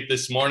butts kicked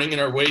this morning in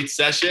our weight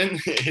session,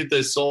 hit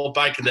the soul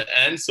bike at the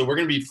end. So we're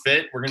going to be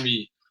fit. We're going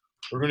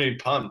to be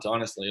pumped,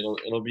 honestly.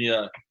 It'll be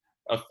a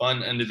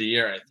fun end of the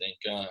year, I think.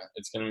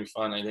 It's going to be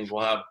fun. I think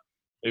we'll have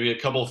maybe a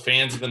couple of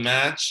fans of the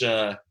match, get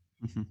a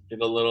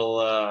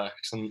little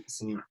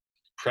some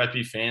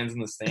preppy fans in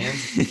the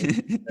stands.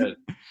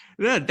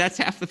 That's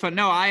half the fun.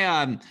 No,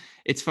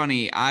 it's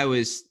funny. I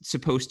was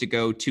supposed to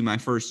go to my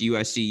first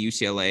USC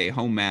UCLA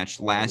home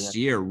match last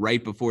year,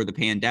 right before the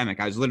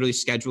pandemic. I was literally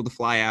scheduled to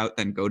fly out,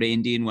 then go to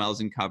Indian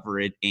Wells and cover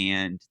it,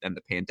 and then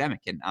the pandemic,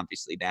 and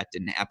obviously that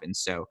didn't happen.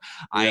 So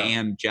I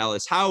am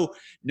jealous. How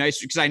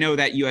nice, because I know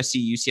that USC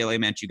UCLA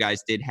match, you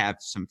guys did have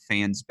some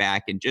fans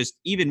back, and just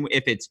even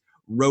if it's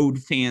road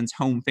fans,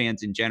 home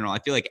fans in general, I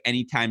feel like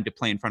any time to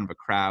play in front of a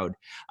crowd,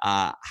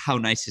 how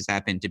nice has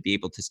that been to be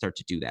able to start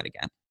to do that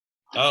again?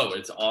 Oh,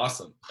 it's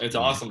awesome. It's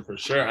awesome for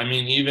sure. I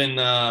mean, even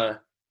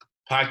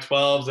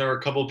Pac-12s, there were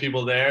a couple of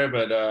people there,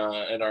 but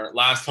at our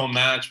last home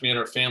match, we had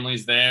our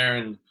families there,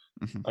 and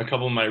a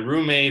couple of my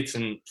roommates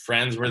and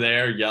friends were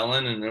there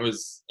yelling, and it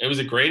was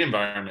a great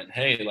environment.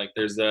 Hey, like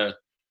there's a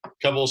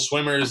couple of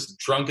swimmers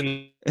drunk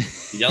and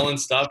yelling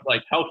stuff.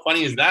 Like, how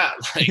funny is that?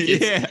 Like,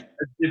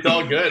 it's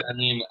all good. I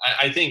mean,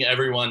 I think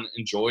everyone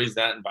enjoys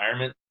that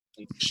environment,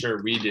 and for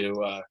sure we do.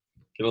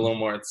 Get a little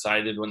more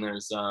excited when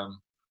there's a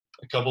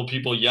couple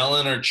people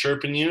yelling or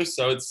chirping you.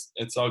 So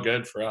it's all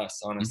good for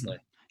us, honestly.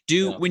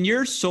 When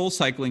you're soul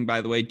cycling,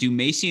 by the way, do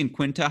Macy and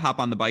Quinta hop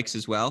on the bikes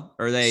as well?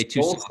 Or are they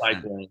soul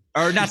cycling?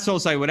 Or not soul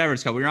cycling, whatever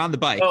it's called. We're on the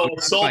bike. Oh,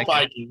 soul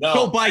biking. No.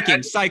 Soul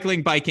biking,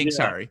 cycling, biking.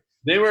 Sorry.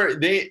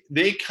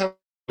 They come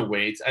to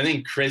weights. I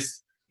think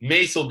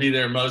Mace will be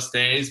there most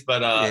days, but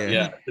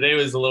today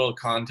was a little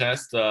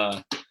contest.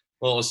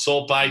 Little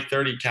soul bike,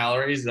 30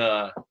 calories.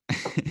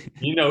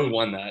 You know who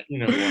won that.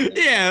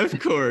 Yeah, of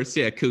course.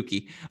 Yeah,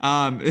 kooky.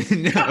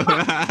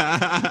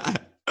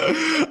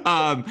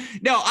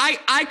 No,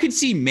 I could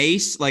see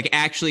Mace like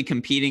actually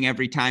competing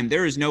every time.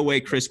 There is no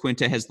way Chris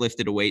Quinta has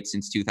lifted a weight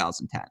since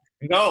 2010.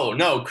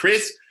 No,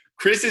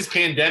 Chris's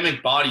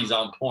pandemic body's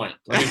on point.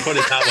 Let me put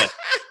it that way.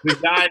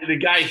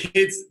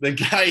 The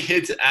guy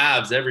hits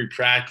abs every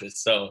practice,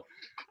 so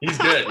he's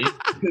good.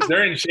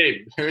 They're in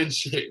shape.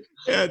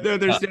 Yeah, no,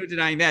 there's no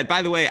denying that.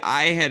 By the way,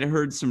 I had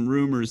heard some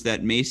rumors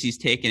that Macy's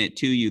taken it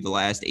to you the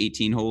last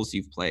 18 holes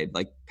you've played,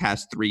 like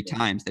past 3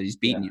 times that he's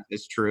beaten you.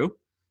 Is true?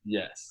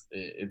 Yes,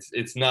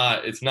 it's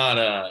not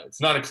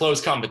a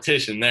close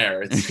competition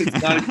there. It's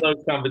not a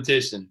close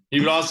competition.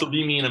 He would also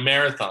beat me in a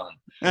marathon,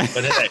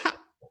 but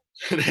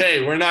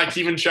hey, we're not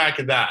keeping track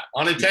of that.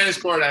 On a tennis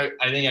court, I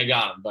think I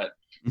got him, but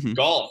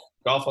golf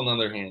on the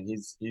other hand,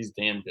 he's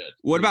damn good.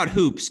 What about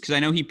hoops? Because I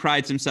know he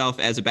prides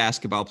himself as a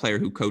basketball player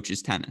who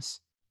coaches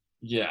tennis.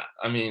 Yeah,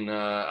 I mean,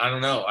 I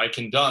don't know. I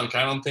can dunk.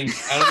 I don't think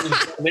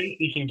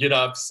Macy can get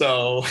up.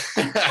 So,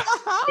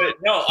 but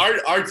no,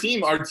 our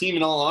team.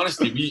 In all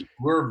honesty,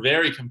 we're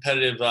very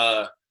competitive.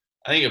 I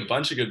think a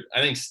bunch of good.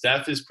 I think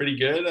Steph is pretty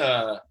good.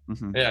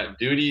 Yeah,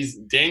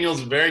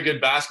 Daniel's a very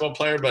good basketball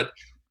player, but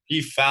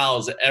he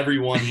fouls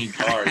everyone he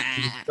guards.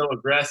 He's so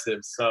aggressive.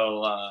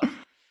 So,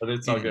 but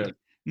it's all good.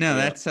 No,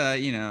 that's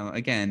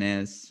again,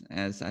 as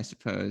I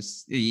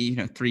suppose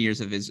 3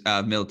 years of his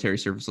military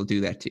service will do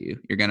that to you.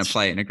 You're going to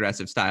play an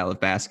aggressive style of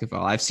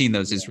basketball. I've seen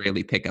those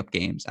Israeli pickup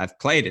games. I've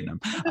played in them.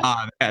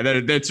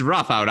 It's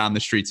rough out on the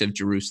streets of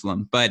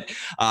Jerusalem. But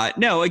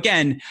no,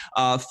 again,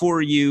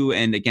 for you,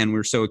 and again,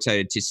 we're so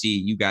excited to see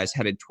you guys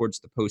headed towards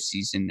the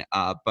postseason.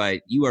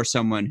 But you are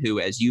someone who,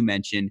 as you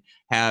mentioned,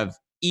 have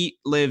eat,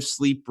 live,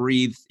 sleep,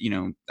 breathe.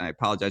 I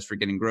apologize for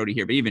getting grody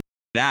here, but even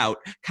out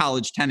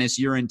college tennis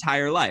your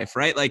entire life,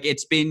 right? Like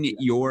it's been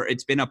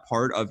a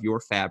part of your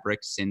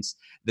fabric since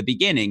the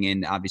beginning.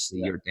 And obviously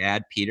your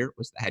dad, Peter,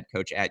 was the head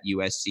coach at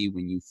USC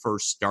when you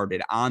first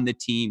started on the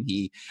team.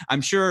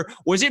 I'm sure,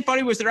 was it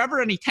funny? Was there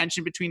ever any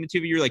tension between the two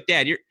of you? You're like,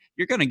 Dad, you're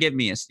going to give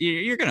me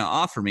you're going to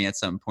offer me at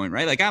some point,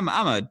 right? Like I'm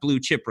a blue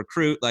chip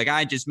recruit. Like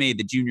I just made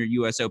the junior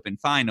US Open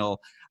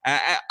final.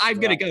 I'm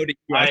going to go to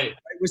US.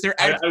 Was there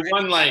ever I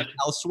won like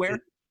elsewhere?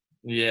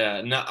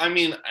 Yeah, no, I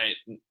mean,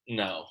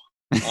 no.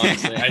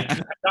 Honestly, I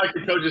talked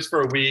to coaches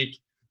for a week,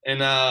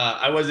 and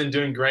I wasn't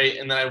doing great.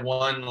 And then I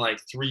won like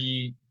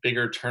 3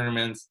 bigger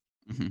tournaments.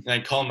 Mhm. And I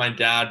called my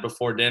dad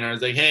before dinner. I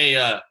was like, hey,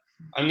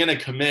 I'm going to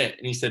commit.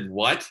 And he said,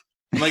 what?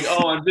 I'm like,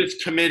 oh, I'm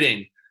just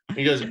committing. And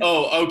he goes,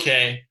 oh,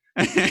 okay.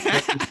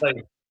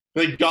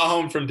 Like got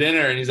home from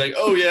dinner and he's like,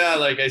 oh yeah,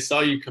 like I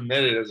saw you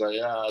committed. I was like,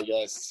 yeah, I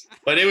guess.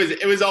 But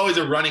it was always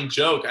a running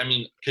joke. I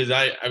mean, because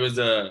I was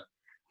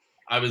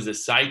a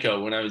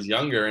psycho when I was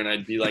younger, and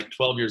I'd be like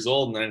 12 years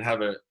old and I'd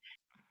have a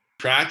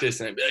practice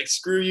and I'd be like,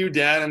 screw you,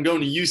 Dad, I'm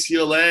going to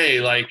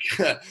UCLA. Like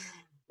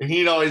and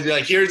he'd always be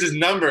like, here's his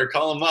number,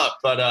 call him up.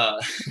 But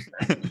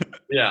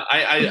yeah,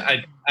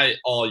 I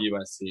all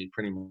USC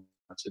pretty much.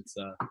 It's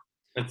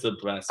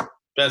the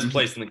best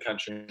place in the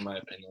country in my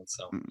opinion.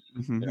 So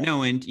yeah.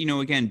 No, and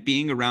again,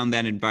 being around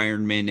that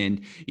environment,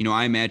 and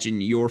I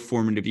imagine your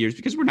formative years,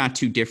 because we're not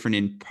too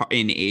different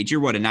in age.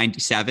 You're what, a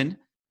 97?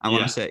 I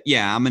want to say,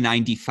 yeah, I'm a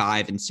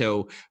 95. And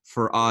so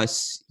for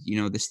us,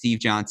 the Steve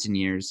Johnson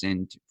years,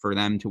 and for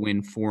them to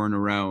win 4 in a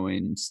row,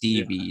 and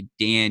Stevie,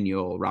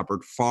 Daniel,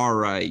 Robert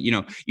Farah,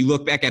 you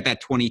look back at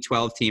that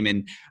 2012 team,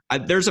 and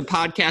there's a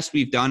podcast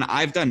we've done.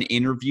 I've done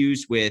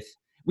interviews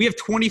we have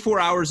 24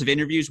 hours of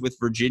interviews with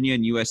Virginia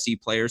and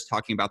USC players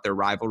talking about their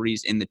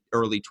rivalries in the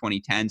early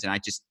 2010s. And I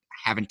just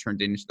haven't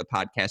turned it into the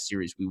podcast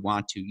series we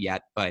want to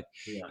yet. But,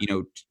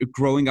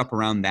 growing up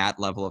around that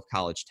level of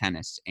college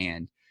tennis,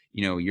 and,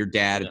 your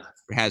dad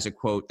has a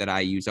quote that I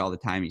use all the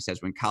time. He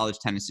says, when college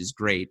tennis is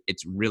great,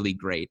 it's really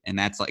great. And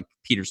that's like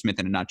Peter Smith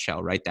in a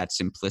nutshell, right? That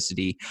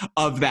simplicity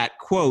of that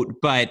quote.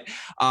 But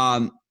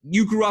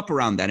you grew up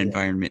around that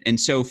environment. And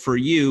so for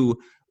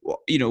you,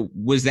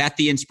 was that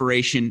the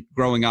inspiration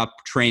growing up?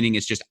 Training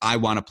is just, I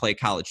want to play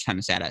college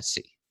tennis at SC.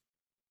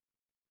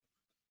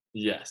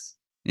 Yes.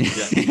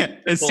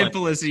 As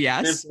simple as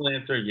yes. Simple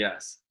answer,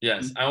 yes.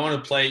 Yes. I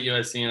want to play at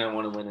USC and I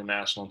want to win a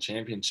national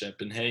championship.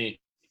 And hey,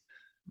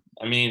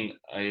 I mean,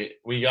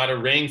 we got a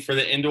ring for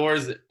the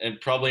indoors.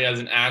 It probably has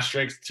an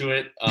asterisk to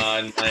it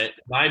in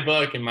my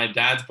book and my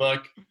dad's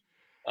book.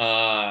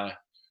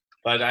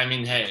 But I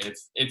mean, hey,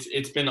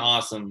 it's been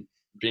awesome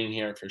being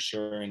here for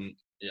sure. And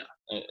yeah,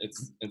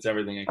 it's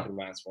everything I could have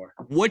asked for.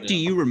 What do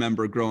you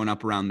remember growing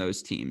up around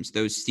those teams,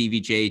 those Stevie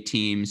J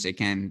teams?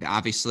 Again,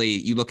 obviously,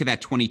 you look at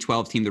that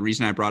 2012 team, the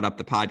reason I brought up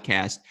the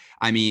podcast,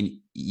 I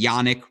mean,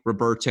 Yannick,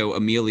 Roberto,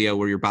 Emilio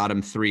were your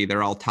bottom 3.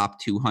 They're all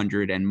top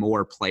 200 and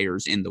more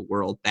players in the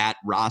world. That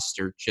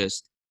roster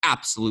just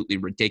absolutely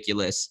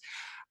ridiculous.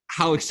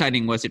 How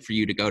exciting was it for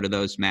you to go to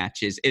those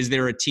matches? Is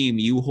there a team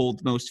you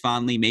hold most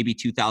fondly? Maybe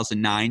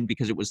 2009,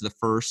 because it was the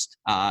first.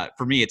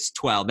 For me, it's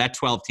 12. That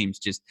 12 team's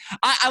just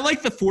 – I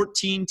like the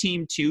 14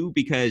 team too,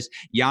 because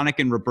Yannick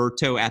and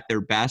Roberto at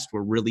their best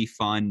were really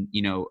fun,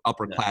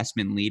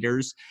 upperclassmen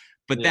leaders.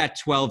 But that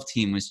 12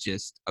 team was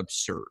just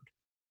absurd.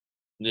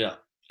 Yeah,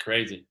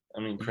 crazy.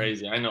 I mean,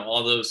 crazy. I know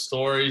all those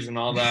stories and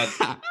all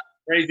that.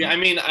 Crazy. I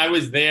mean, I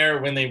was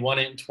there when they won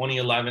it in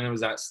 2011. It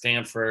was at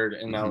Stanford,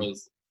 and that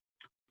was –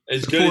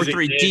 as good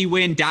 4-3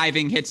 D-Win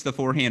diving hits the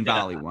forehand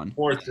volley one.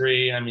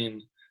 4-3. I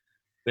mean,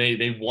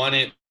 they won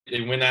it.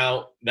 They went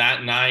out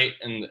that night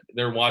and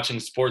they're watching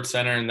Sports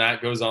Center and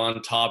that goes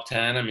on top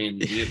 10. I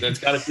mean, that's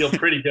got to feel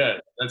pretty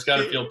good.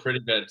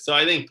 So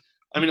I think,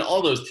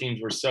 all those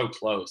teams were so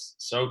close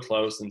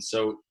and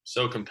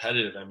so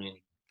competitive. I mean,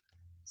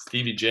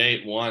 Stevie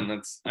J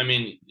won.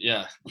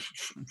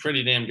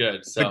 Pretty damn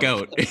good. So, the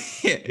GOAT.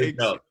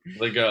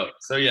 The GOAT.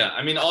 So yeah,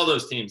 all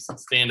those teams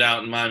stand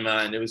out in my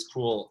mind. It was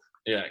cool.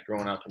 Yeah,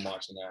 growing up and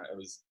watching that, it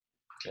was,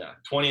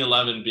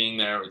 2011 being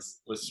there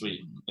was sweet.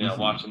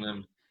 Watching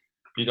them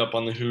beat up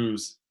on the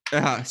Who's.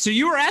 So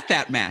you were at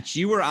that match.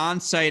 You were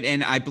on site,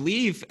 and I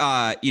believe,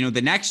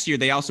 the next year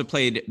they also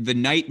played the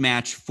night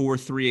match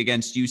 4-3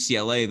 against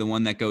UCLA, the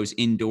one that goes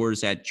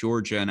indoors at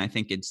Georgia, and I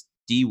think it's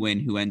D-Win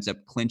who ends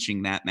up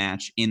clinching that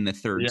match in the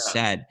third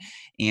set.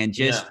 And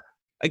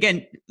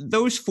again,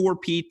 those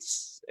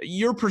 4-peats.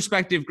 Your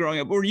perspective growing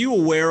up, were you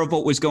aware of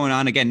what was going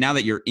on? Again, now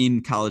that you're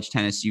in college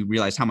tennis, you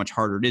realize how much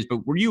harder it is,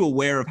 but were you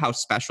aware of how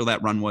special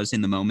that run was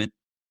in the moment?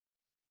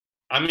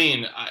 I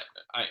mean,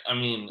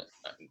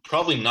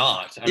 probably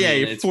not.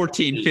 You're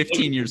 14,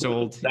 15 years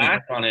old.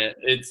 Back on it,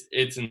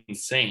 it's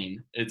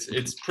insane.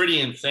 It's pretty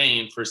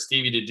insane for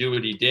Stevie to do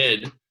what he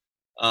did.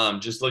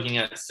 Just looking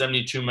at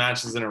 72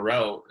 matches in a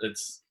row,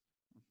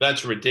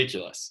 that's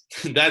ridiculous.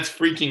 That's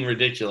freaking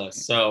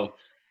ridiculous. So,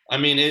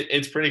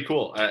 it's pretty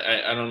cool.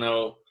 I don't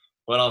know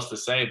what else to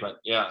say, but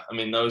yeah,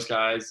 those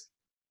guys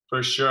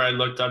for sure I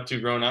looked up to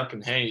growing up,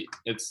 and hey,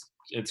 it's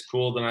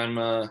cool that I'm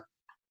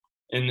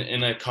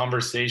in a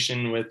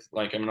conversation with,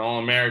 like, I'm an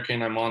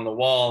All-American, I'm on the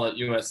wall at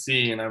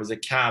USC, and I was a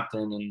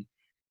captain, and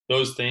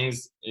those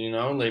things,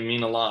 they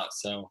mean a lot.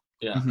 So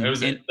yeah,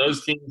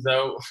 those teams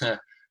though,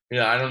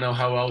 yeah, I don't know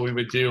how well we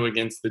would do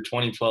against the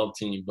 2012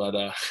 team, but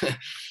it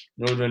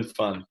would have been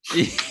fun.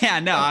 Yeah,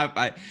 no,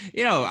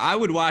 I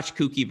would watch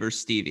Kookie versus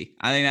Stevie.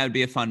 I think that would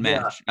be a fun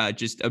match,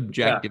 just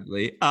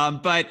objectively. Yeah.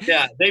 But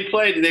yeah, they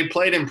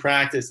played in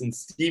practice, and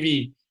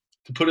Stevie,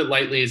 to put it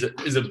lightly,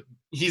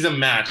 he's a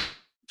match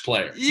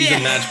player. He's a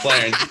match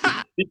player.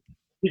 And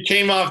he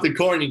came off the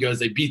court and he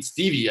goes, "I beat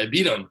Stevie. I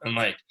beat him." I'm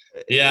like,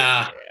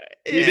 "Yeah,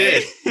 you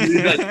did."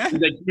 He's like,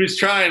 he was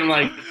trying. I'm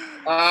like,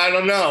 I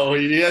don't know.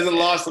 He hasn't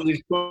lost at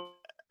least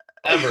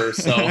ever.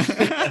 So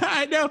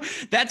I know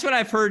that's what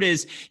I've heard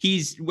is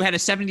he's had a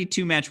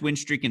 72 match win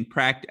streak in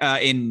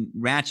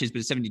matches,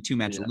 but a 72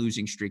 match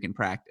losing streak in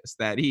practice.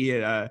 That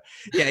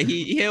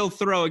he'll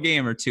throw a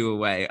game or two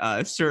away.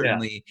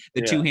 Certainly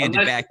the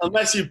two-handed back.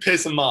 Unless you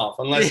piss him off.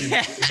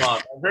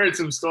 I've heard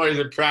some stories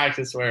of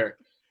practice where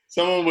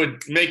someone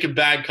would make a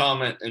bad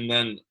comment and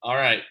then, all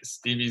right,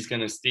 Stevie's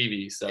gonna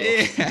Stevie. So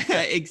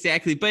yeah,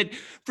 exactly. But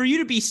for you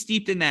to be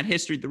steeped in that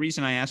history, the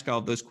reason I ask all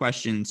of those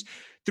questions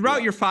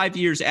throughout your 5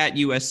 years at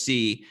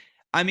USC,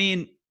 I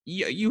mean,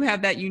 you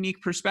have that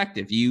unique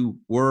perspective. You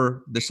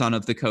were the son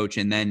of the coach,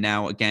 and then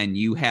now, again,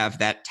 you have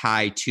that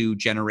tie to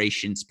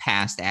generations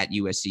past at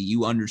USC.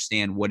 You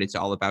understand what it's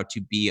all about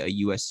to be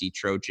a USC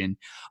Trojan.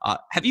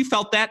 Have you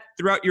felt that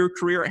throughout your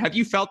career? Have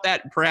you felt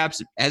that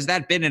perhaps, has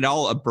that been at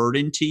all a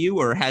burden to you,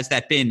 or has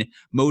that been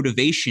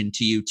motivation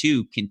to you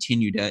to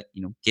continue to,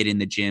 get in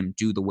the gym,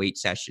 do the weight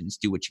sessions,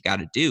 do what you got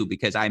to do?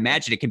 Because I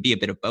imagine it can be a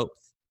bit of both.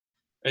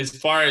 As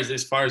far as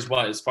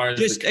what? As far as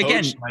just the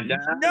coach, again, my dad?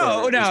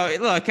 No.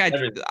 Look,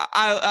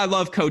 I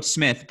love Coach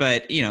Smith,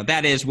 but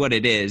that is what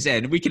it is,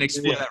 and we can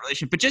explore that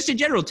relationship. But just in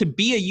general, to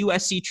be a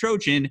USC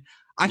Trojan,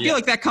 I feel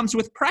like that comes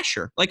with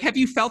pressure. Like, have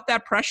you felt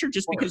that pressure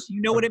just because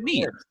you know what it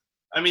means?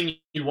 I mean,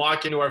 you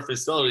walk into our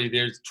facility,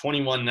 there's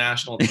 21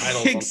 national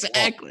titles.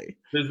 Exactly.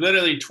 There's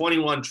literally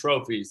 21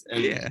 trophies,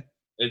 and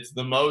it's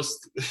the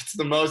most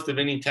of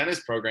any tennis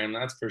program,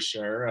 that's for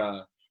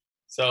sure.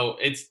 So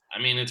it's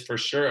for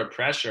sure a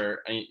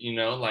pressure,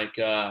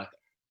 I've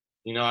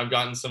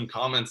gotten some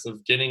comments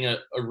of getting a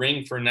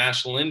ring for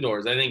national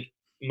indoors. I think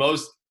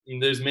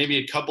there's maybe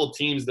a couple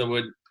teams that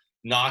would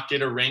not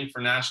get a ring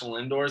for national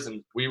indoors,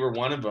 and we were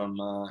one of them.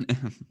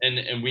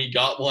 And we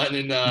got one,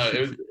 and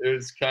it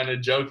was kind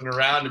of joking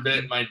around a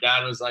bit. My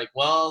dad was like,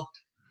 well,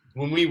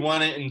 when we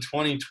won it in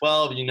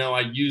 2012, I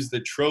used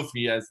the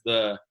trophy as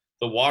the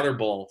water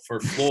bowl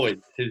for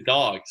Floyd, his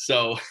dog.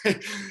 So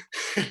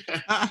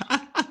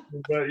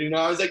but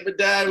I was like, but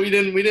Dad, we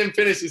didn't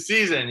finish the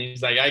season.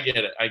 He's like, I get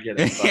it.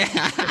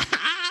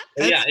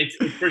 But yeah, it's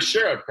for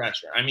sure a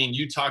pressure. I mean,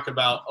 you talk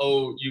about,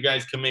 you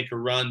guys can make a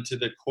run to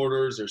the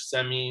quarters or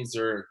semis,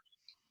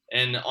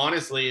 and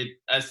honestly,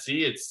 at SC,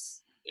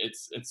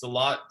 it's a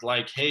lot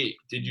like, hey,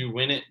 did you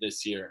win it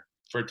this year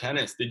for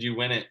tennis? Did you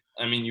win it?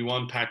 I mean, you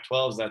won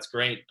Pac-12s, that's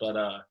great,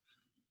 but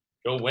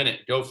go win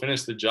it, go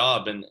finish the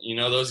job. And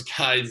those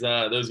guys,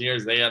 those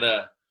years, they had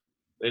a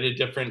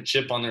different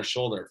chip on their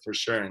shoulder for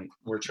sure, and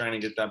we're trying to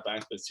get that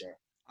back this year.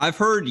 I've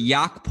heard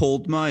Jaak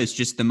Poldma is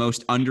just the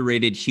most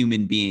underrated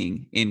human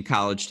being in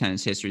college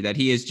tennis history, that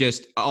he is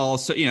just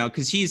also,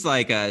 because he's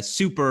like a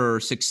super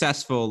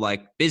successful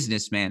like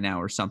businessman now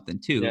or something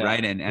too,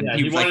 right? And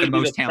he was like the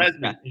most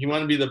talented. He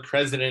wanted to be the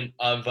president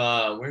of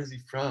where's he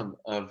from?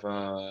 Of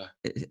I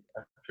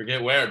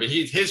forget where, but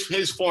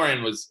his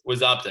foreign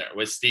was up there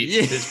with Steve.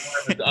 Yeah. His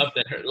foreign was up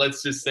there.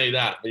 Let's just say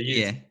that. But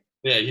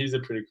he's a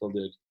pretty cool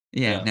dude.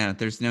 Yeah, no,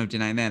 there's no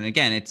denying that. And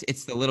again,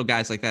 it's the little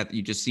guys like that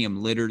you just see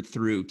them littered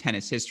through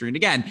tennis history. And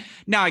again,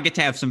 now I get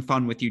to have some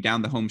fun with you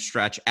down the home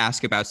stretch,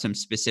 ask about some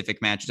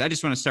specific matches. I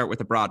just want to start with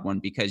a broad one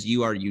because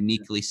you are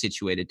uniquely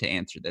situated to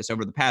answer this.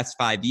 Over the past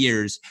 5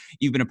 years,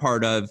 you've been a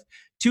part of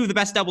two of the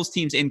best doubles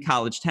teams in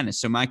college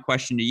tennis. So my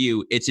question to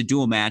you, it's a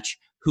dual match.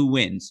 Who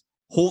wins?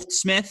 Holt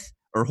Smith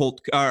or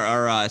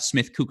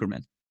Smith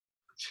Kucherman?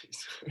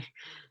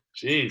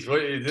 Jeez,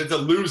 it's a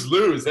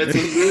lose-lose. That's a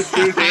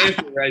lose-lose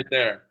answer right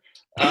there.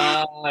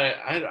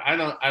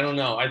 I don't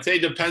know. I'd say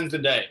it depends the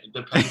day. It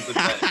depends the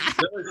day.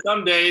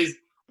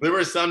 There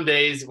were some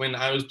days when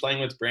I was playing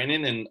with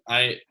Brandon and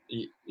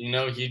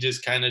he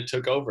just kind of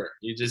took over.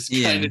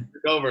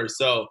 Took over.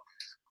 So,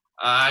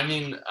 I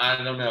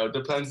don't know. It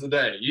depends the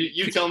day.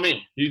 You tell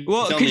me.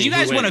 Because you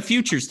guys won a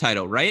Futures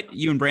title, right?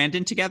 You and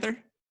Brandon together?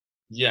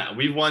 Yeah,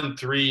 we won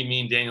 3.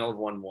 Me and Daniel have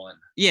won 1.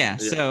 Yeah.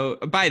 So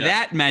by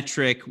that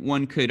metric,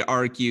 one could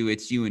argue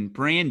it's you and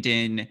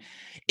Brandon.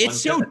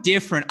 It's so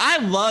different.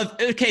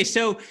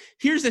 So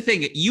here's the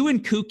thing. You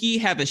and Kuki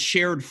have a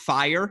shared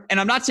fire. And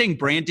I'm not saying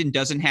Brandon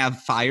doesn't have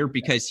fire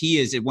because he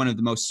is one of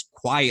the most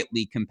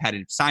quietly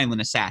competitive,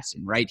 silent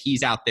assassin, right?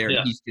 He's out there.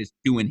 Yeah. He's just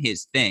doing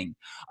his thing.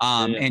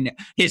 And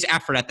his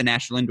effort at the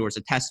National Indoor is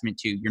a testament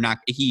to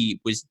he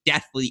was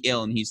deathly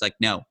ill and he's like,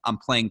 no, I'm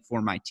playing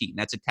for my team.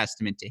 That's a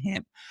testament to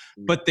him.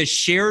 Mm-hmm. But the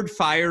shared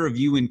fire of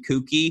you and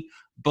Kuki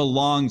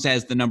belongs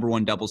as the number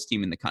 1 doubles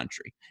team in the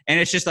country. And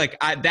it's just like,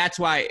 that's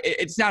why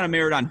it's not a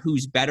merit on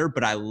who's better,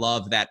 but I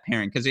love that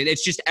pairing because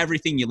it's just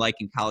everything you like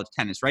in college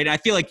tennis, right? And I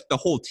feel like the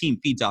whole team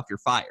feeds off your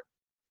fire.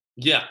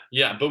 Yeah.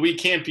 But we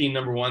can't be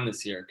number 1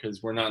 this year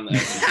because we're not in the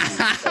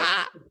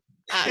SEC.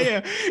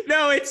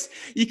 No,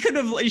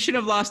 you should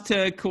have lost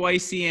to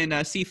Kawasi and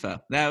Sifa.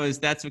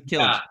 That's what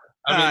killed you.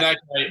 That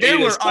guy they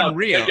were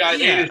unreal. That guy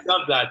ate us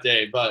up that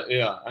day, but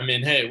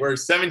hey, we're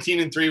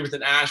 17-3 with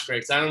an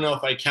asterisk. I don't know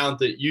if I count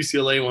the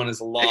UCLA one as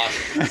a loss,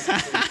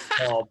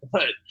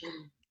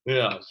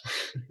 Yeah.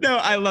 No,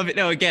 I love it.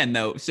 No, again,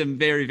 though, some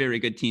very, very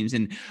good teams.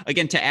 And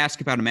again, to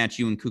ask about a match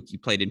you and Kuki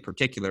played in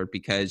particular,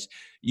 because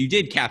you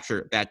did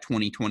capture that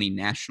 2020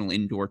 national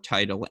indoor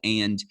title.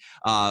 And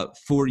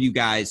for you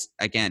guys,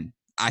 again,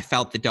 I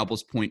felt the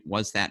doubles point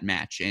was that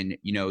match. And,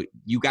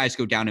 you guys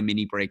go down a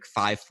mini break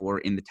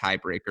 5-4 in the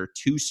tiebreaker,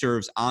 2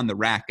 serves on the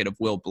racket of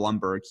Will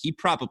Blumberg. He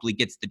probably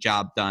gets the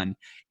job done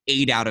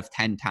 8 out of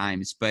 10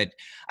 times. But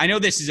I know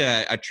this is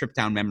a trip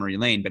down memory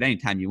lane, but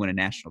anytime you win a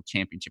national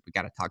championship, we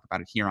got to talk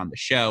about it here on the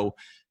show.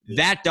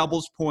 That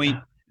doubles point,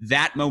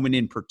 that moment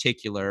in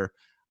particular,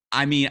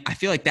 I mean, I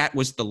feel like that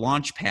was the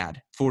launch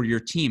pad for your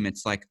team.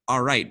 It's like,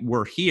 all right,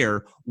 we're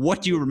here.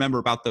 What do you remember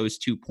about those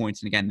 2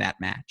 points? And again, that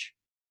match.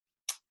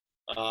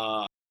 We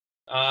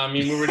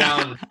were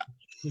down.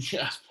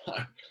 Yeah.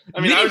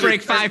 I was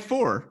break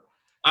 5-4.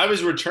 I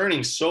was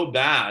returning so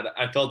bad.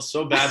 I felt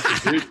so bad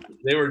for Duke.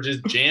 They were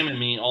just jamming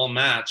me all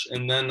match.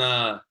 And then,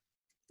 I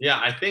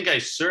think I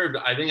served.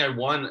 I think I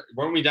won.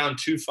 Weren't we down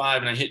 2-5?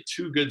 And I hit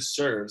 2 good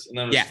serves. And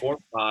then it was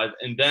 4-5.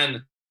 And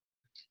then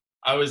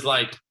I was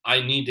like,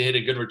 I need to hit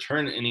a good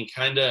return. And he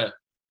kind of,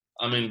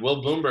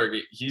 Will Blumberg,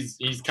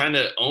 he's kind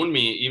of owned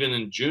me even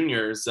in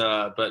juniors.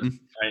 But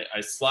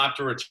I slapped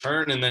a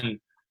return, and then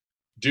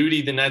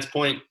Duty, the next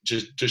point,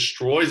 just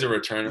destroys a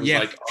return. It was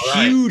like, all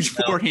right, huge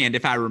forehand,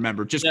 if I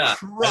remember, just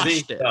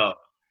crushed it. So.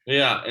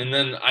 Yeah, and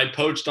then I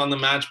poached on the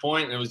match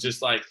point, and it was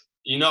just like,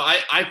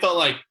 I felt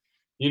like,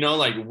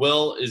 like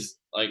Will is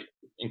like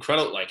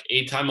incredible, like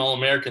 8-time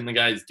All-American. The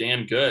guy's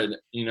damn good.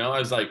 I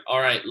was like, all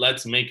right,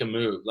 let's make a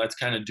move. Let's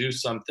kind of do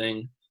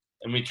something,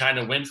 and we kind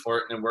of went for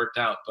it, and it worked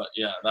out. But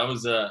yeah, that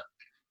was a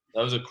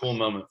cool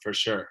moment for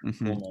sure.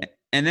 Mm-hmm. Cool moment.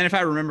 And then if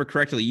I remember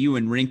correctly, you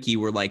and Rinky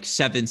were like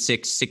 7-6,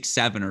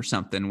 6-7 or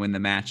something when the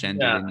match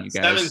ended. Yeah, and you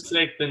guys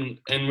 7-6,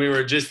 and we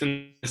were just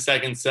in the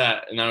second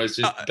set, and I was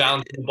just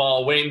bouncing the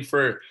ball, waiting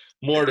for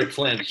more to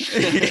clinch.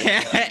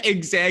 Yeah,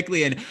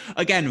 exactly. And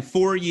again,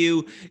 for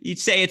you, you'd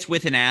say it's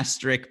with an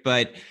asterisk,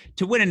 but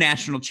to win a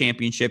national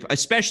championship,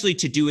 especially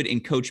to do it in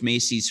Coach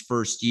Macy's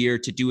first year,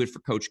 to do it for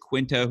Coach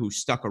Quinta, who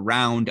stuck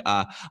around,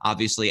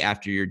 obviously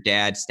after your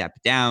dad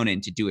stepped down,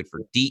 and to do it for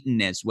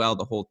Deaton as well,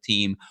 the whole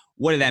team.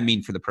 What did that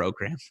mean for the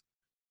program?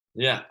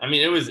 Yeah,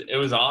 it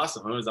was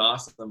awesome. It was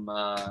awesome.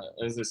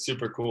 It was a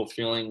super cool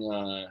feeling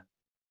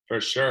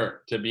for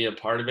sure to be a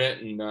part of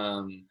it. And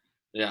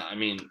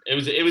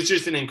it was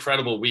just an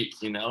incredible week.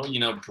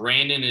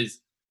 Brandon is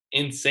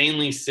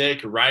insanely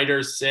sick.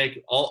 Ryder's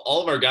sick.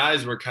 All of our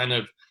guys were kind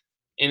of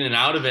in and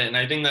out of it, and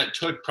I think that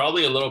took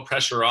probably a little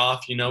pressure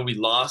off. We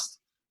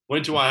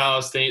went to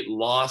Ohio State,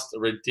 lost a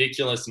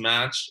ridiculous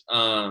match.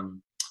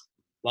 And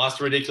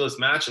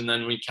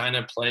then we kind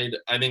of played,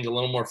 I think, a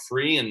little more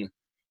free. And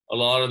a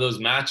lot of those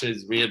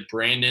matches, we had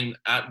Brandon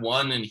at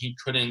one, and he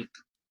couldn't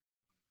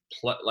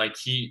play, like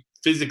he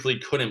physically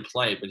couldn't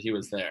play, but he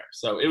was there.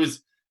 So it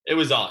was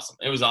awesome.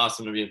 It was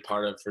awesome to be a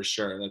part of, for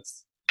sure.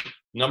 That's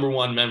number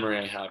one memory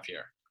I have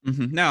here.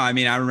 Mm-hmm. No, I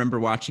remember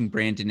watching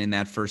Brandon in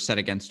that first set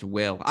against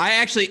Will.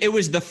 It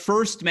was the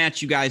first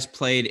match you guys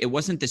played. It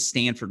wasn't the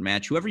Stanford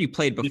match, whoever you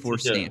played before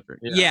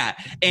Stanford. Yeah.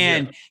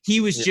 And he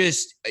was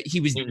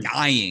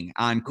dying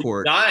on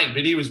court. Dying,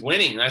 but he was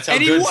winning. That's how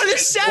good he won a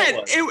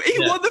set. He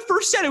won the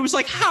first set. It was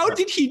like, how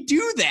did he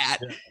do that?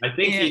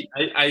 Yeah.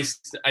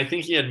 I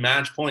think he had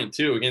match point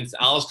too against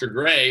Alistair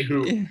Gray,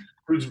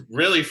 who's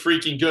really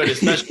freaking good,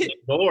 especially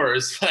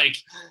indoors.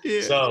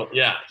 So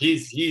yeah,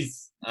 he's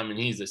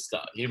a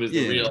stud. He was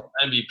the real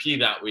MVP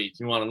that week.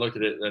 You want to look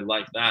at it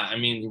like that.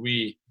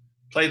 We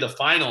played the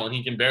final, and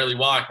he can barely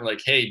walk. We're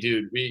like, hey,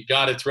 dude, we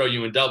got to throw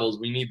you in doubles.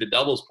 We need the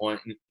doubles point.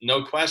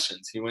 No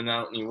questions. He went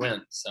out and he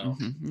wins. So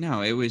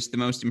No, it was the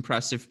most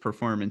impressive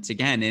performance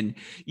again. And,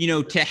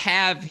 to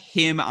have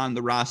him on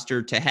the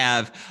roster, to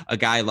have a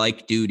guy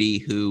like Duty,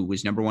 who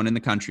was number 1 in the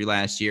country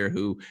last year,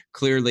 who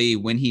clearly,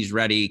 when he's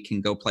ready,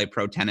 can go play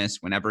pro tennis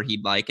whenever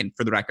he'd like. And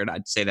for the record,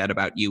 I'd say that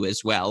about you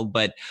as well.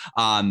 But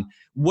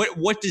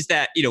what does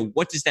that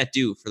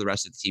do for the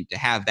rest of the team to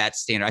have that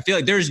standard? I feel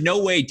like there's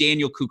no way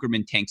Daniel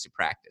Kucherman tanks a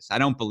practice. I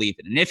don't believe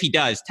it. And if he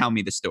does, tell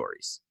me the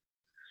stories.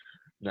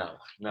 No,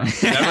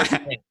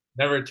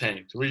 never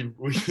tanked.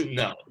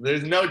 No,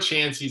 there's no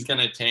chance he's going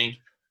to tank.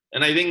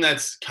 And I think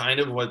that's kind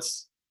of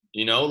what's,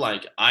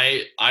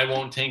 I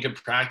won't tank a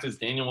practice.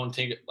 Daniel won't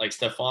tank it. Like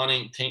Stefan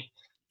ain't tank.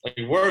 Like,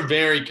 we're a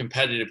very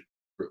competitive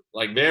group,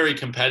 very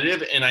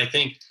competitive. And I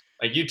think,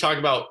 like you talk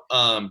about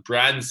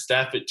Brad and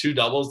Steph at 2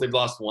 doubles, they've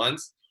lost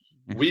once.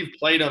 We've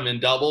played them in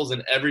doubles,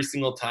 and every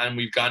single time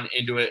we've gotten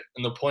into it,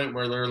 and the point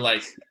where they're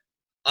like,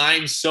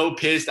 I'm so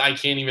pissed I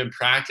can't even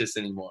practice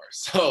anymore.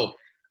 So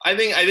I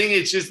think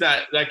it's just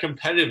that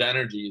competitive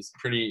energy is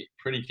pretty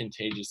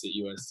contagious at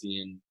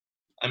USC. And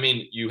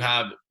you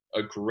have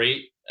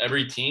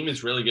every team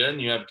is really good,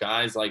 and you have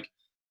guys like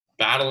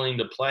battling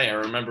to play. I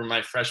remember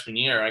my freshman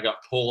year, I got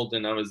pulled,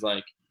 and I was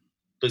like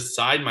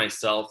beside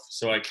myself.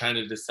 So I kind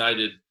of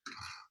decided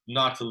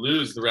not to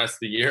lose the rest of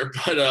the year,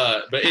 but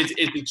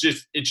it's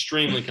just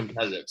extremely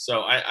competitive.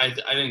 So I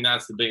think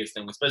that's the biggest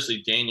thing,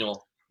 especially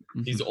Daniel.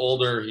 He's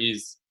older.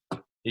 He's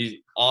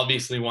he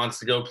obviously wants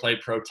to go play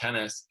pro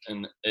tennis,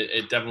 and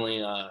it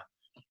definitely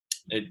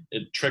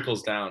it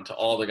trickles down to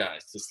all the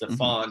guys, to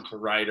Stefan, to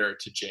Ryder,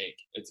 to Jake.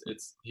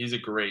 He's a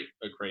great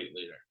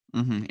leader.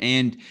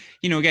 And,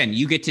 again,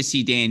 you get to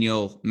see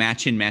Daniel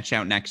match in, match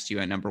out next to you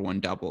at number one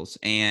doubles.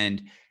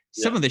 And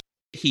some of the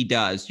he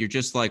does, you're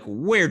just like,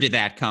 where did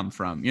that come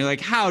from? You're like,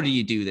 how do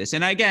you do this?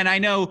 And again, I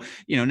know,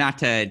 not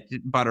to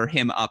butter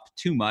him up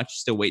too much,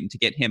 still waiting to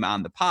get him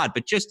on the pod,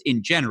 but just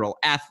in general,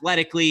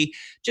 athletically,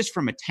 just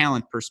from a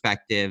talent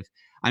perspective,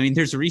 I mean,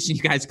 there's a reason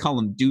you guys call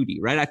him Duty,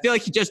 right? I feel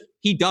like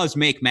he does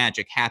make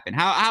magic happen.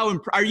 How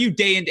are you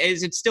day in?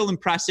 Is it still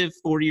impressive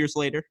 40 years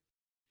later?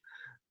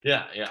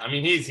 Yeah. I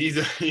mean, he's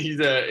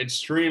a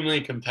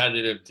extremely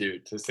competitive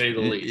dude, to say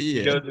the least.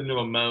 He goes into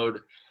a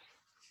mode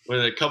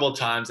with a couple of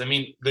times. I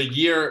mean, I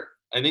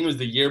think it was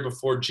the year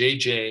before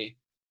JJ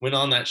went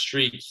on that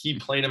streak, he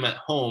played him at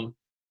home,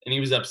 and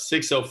he was up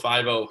 6-0,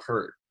 5-0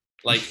 hurt.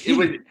 Like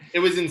it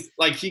was in,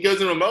 like, he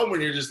goes into a mode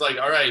when you're just like,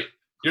 all right,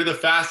 you're the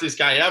fastest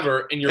guy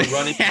ever, and you're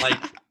running like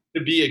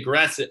to be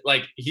aggressive.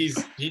 Like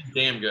he's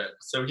damn good.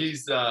 So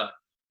he's I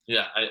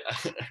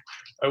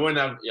wouldn't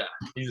have. Yeah,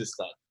 he's a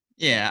stud.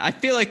 Yeah, I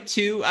feel like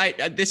too,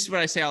 this is what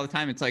I say all the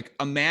time. It's like,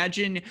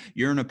 imagine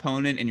you're an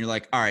opponent and you're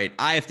like, all right,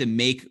 I have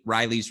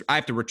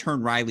to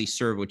return Riley's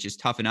serve, which is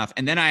tough enough.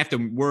 And then I have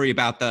to worry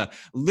about the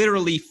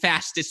literally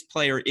fastest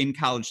player in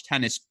college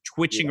tennis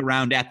twitching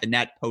around at the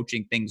net,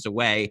 poaching things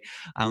away.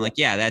 I'm like,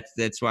 yeah,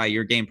 that's why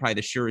your game probably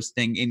the surest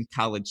thing in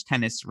college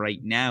tennis right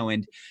now.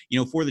 And,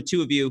 for the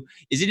two of you,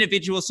 is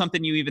individual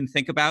something you even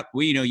think about?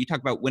 Well, you talk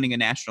about winning a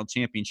national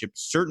championship.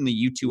 Certainly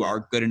you two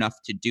are good enough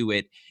to do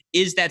it.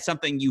 Is that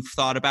something you've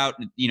thought about,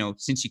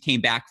 since you came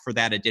back for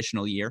that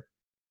additional year?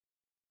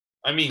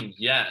 I mean,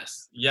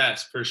 yes,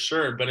 for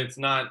sure. But it's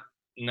not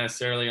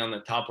necessarily on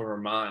the top of our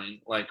mind.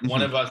 Like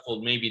one of us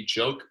will maybe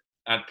joke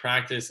at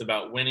practice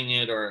about winning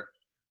it, or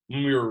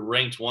when we were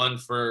ranked one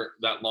for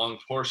that long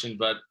portion,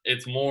 but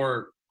it's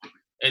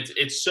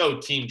so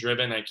team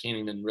driven. I can't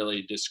even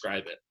really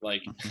describe it.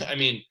 Like, I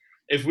mean,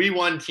 if we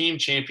won team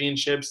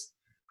championships,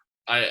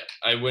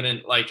 I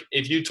wouldn't, like,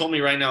 if you told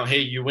me right now, hey,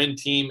 you win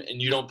team and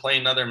you don't play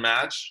another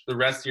match the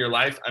rest of your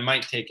life, I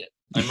might take it.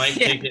 I might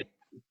take it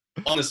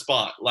on the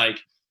spot. Like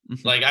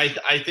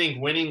I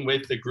think winning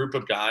with a group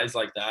of guys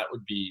like that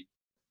would be,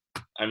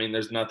 I mean,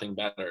 there's nothing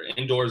better.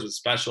 Indoors was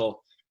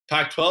special.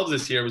 Pac-12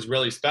 this year was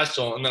really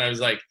special. And then I was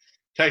like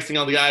texting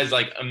all the guys,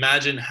 like,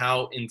 imagine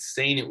how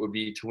insane it would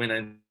be to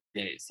win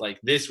NCAAs. Like,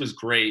 this was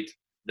great.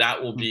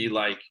 That will be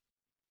like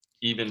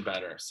even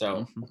better.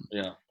 So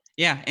yeah.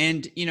 Yeah.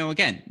 And,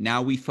 again,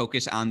 now we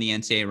focus on the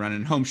NCAA run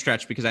and home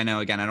stretch, because I know,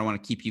 again, I don't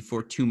want to keep you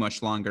for too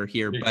much longer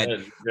here, but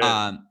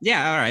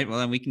yeah. All right. Well,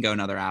 then we can go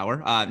another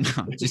hour.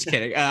 No, just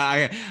kidding.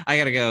 I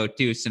got to go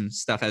do some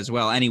stuff as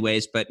well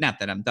anyways, but not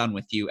that I'm done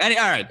with you. All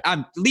right.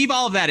 Leave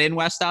all of that in,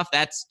 Westhoff.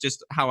 That's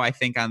just how I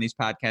think on these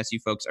podcasts. You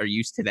folks are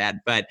used to that.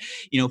 But,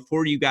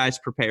 for you guys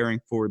preparing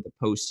for the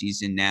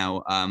postseason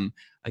now,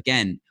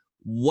 again,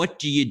 what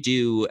do you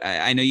do?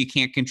 I know you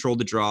can't control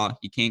the draw.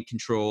 You can't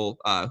control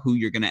who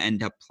you're going to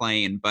end up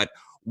playing. But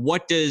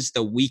what does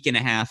the week and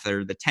a half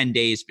or the 10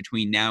 days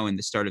between now and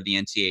the start of the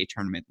NCAA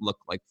tournament look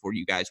like for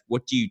you guys?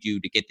 What do you do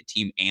to get the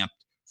team amped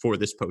for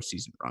this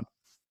postseason run?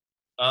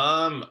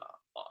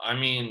 I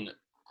mean,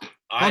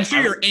 I'm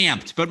sure you're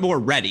amped, but more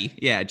ready.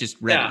 Yeah, just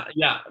ready.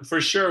 Yeah,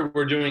 for sure.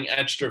 We're doing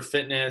extra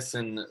fitness,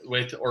 and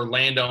with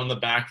Orlando in the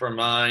back of our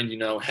mind,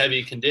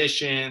 heavy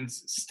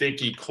conditions,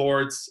 sticky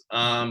courts,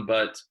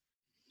 but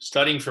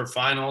studying for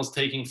finals,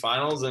 taking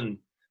finals. And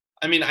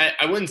I mean, I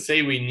wouldn't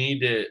say we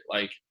need to,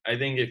 like, I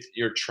think if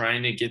you're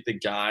trying to get the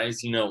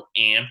guys,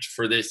 amped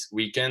for this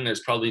weekend, there's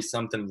probably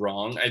something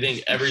wrong. I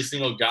think every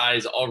single guy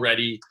is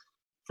already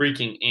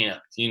freaking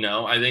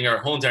amped, I think our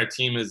whole entire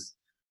team is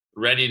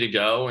ready to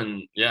go.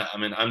 And yeah, I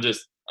mean,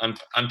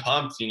 I'm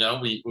pumped,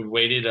 we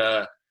waited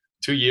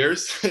 2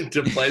 years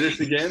to play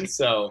this again.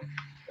 So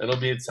it'll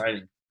be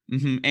exciting.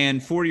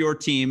 And for your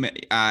team,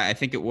 I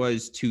think it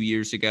was 2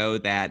 years ago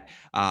that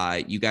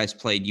you guys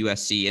played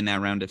USC in that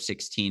round of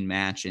 16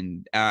 match,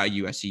 and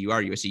USC,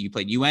 you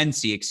played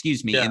UNC,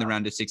 in the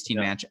round of 16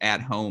 match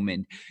at home.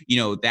 And,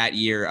 that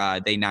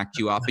year they knocked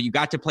you off, but you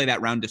got to play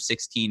that round of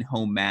 16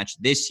 home match.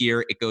 This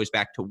year, it goes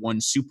back to one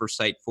super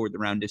site for the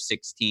round of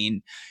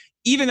 16.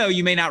 Even though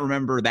you may not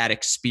remember that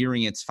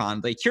experience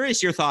fondly,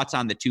 curious your thoughts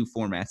on the two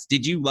formats.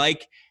 Did you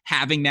like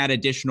having that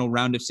additional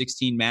round of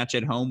 16 match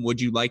at home?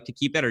 Would you like to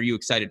keep that? Or are you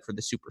excited for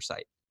the super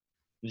site?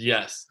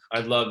 Yes.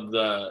 I love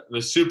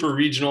the super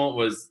regional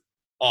was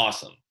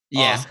awesome.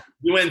 Yeah.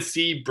 Awesome.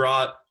 UNC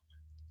brought,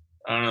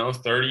 I don't know,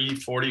 30,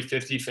 40,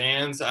 50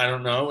 fans. I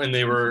don't know. And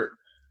they were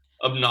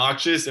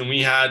obnoxious, and we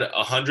had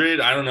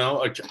 100, I don't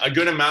know, a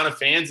good amount of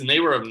fans, and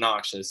they were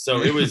obnoxious.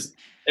 So it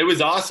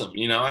was awesome.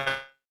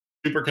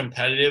 Super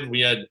competitive.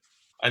 We had,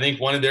 I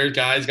think one of their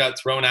guys got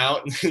thrown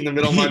out in the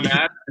middle of my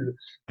match,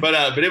 but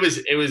it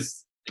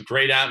was a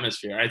great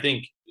atmosphere. I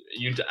think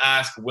you'd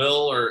ask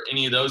Will or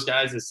any of those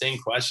guys the same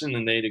question,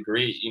 and they'd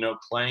agree.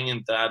 Playing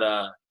in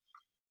that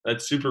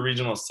super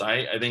regional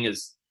site, I think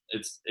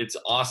it's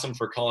awesome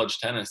for college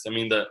tennis. I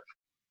mean,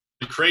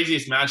 the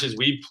craziest matches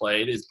we've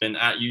played has been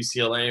at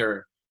UCLA,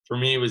 or for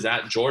me, it was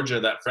at Georgia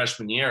that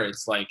freshman year.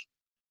 It's like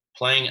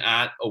playing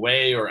at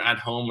away or at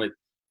home with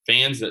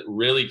fans that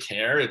really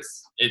care.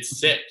 It's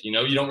sick. You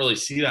don't really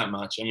see that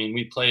much. I mean,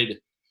 we played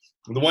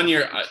the one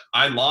year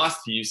I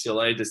lost to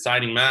UCLA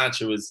deciding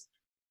match. It was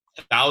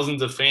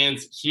thousands of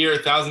fans here,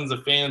 thousands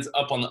of fans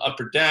up on the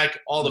upper deck,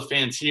 all the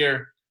fans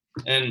here.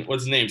 And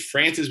what's his name?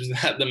 Francis was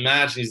at the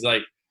match. And he's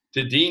like,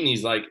 to Dean,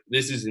 he's like,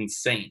 this is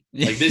insane.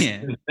 Like, this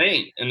is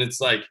insane. And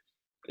it's like,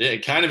 yeah,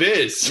 it kind of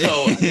is.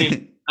 So, I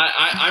mean,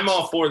 I'm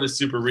all for the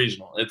super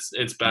regional.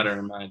 It's better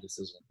in my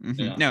decision.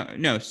 Mm-hmm. Yeah.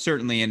 No,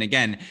 certainly. And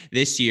again,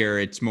 this year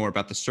it's more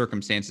about the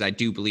circumstances. I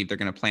do believe they're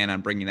going to plan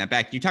on bringing that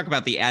back. You talk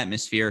about the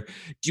atmosphere.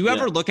 Do you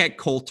ever look at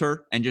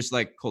Coulter and just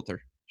like,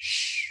 Coulter,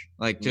 shh,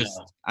 like just,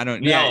 no. I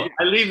don't know. No,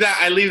 I leave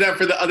that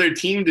for the other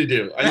team to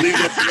do. I leave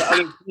that for the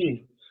other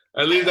team.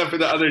 I leave that for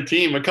the other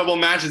team. A couple of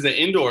matches at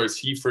indoors,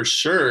 he for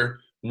sure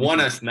won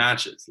us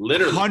matches.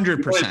 Literally.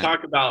 100%.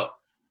 Talk about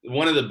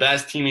one of the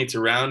best teammates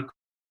around,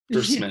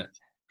 Coulter Smith.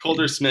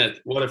 Coulter Smith,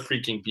 what a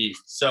freaking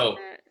beast. So,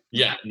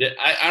 yeah,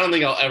 I don't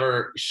think I'll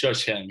ever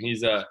shush him.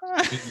 He's a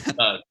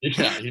stud.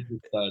 Yeah, he's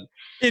a stud.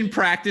 In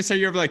practice, are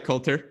you ever like,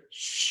 Coulter?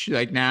 Shh,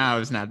 like, nah,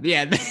 it's not.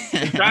 Yeah.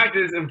 In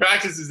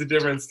practice is a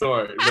different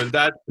story. But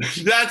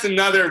that's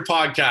another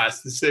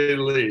podcast, to say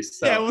the least.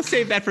 So. Yeah, we'll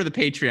save that for the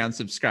Patreon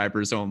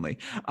subscribers only.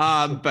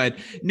 But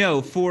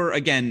no,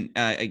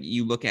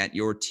 you look at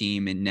your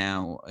team, and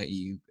now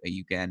you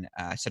again,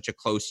 such a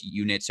close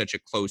unit, such a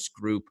close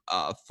group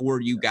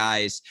for you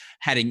guys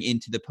heading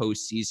into the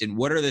postseason.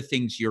 What are the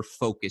things you're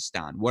focused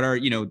on? What are,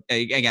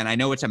 again, I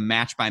know it's a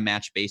match by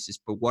match basis,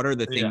 but what are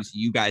the things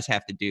you guys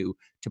have to do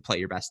to play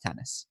your best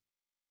tennis?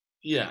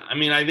 Yeah, I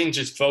mean, I think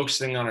just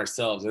focusing on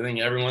ourselves. I think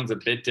everyone's a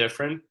bit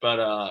different,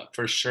 but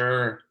for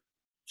sure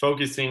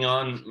focusing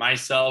on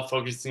myself,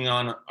 focusing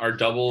on our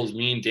doubles,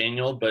 me and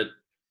Daniel. But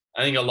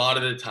I think a lot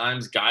of the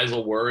times guys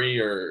will worry,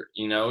 or,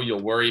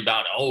 you'll worry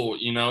about,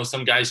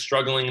 some guy's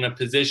struggling in a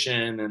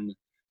position and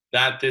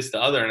this,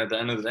 the other. And at the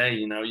end of the day,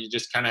 you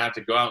just kind of have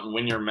to go out and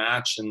win your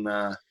match, and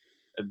the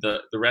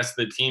rest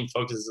of the team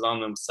focuses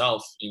on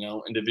themselves.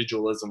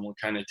 Individualism will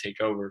kind of take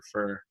over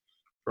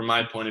from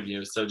my point of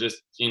view. So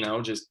just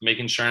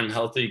making sure I'm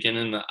healthy,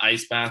 getting in the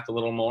ice bath a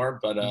little more.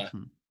 But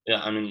yeah,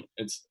 I mean,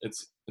 it's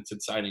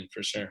exciting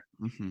for sure.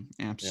 Mm-hmm.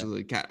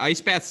 Absolutely. Yeah. God, ice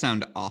baths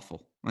sound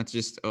awful. That's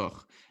just,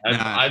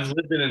 I've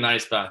lived in an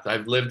ice bath.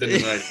 I'm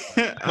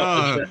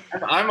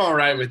all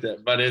right with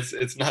it, but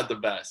it's not the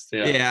best.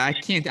 Yeah, I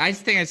can't. I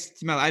think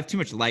I have too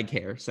much leg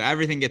hair, so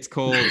everything gets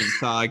cold and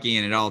soggy,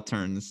 and it all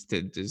turns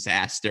to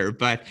disaster.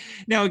 But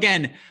no,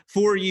 again,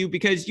 for you,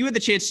 because you had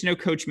the chance to know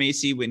Coach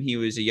Macy when he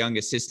was a young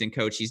assistant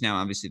coach. He's now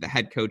obviously the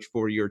head coach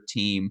for your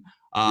team.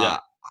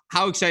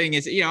 How exciting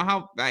is it?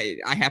 How I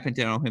happen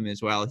to know him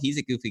as well. He's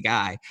a goofy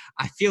guy.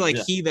 I feel like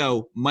he,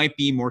 though, might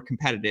be more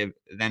competitive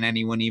than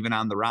anyone even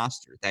on the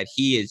roster. That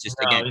he is just,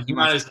 he's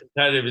not as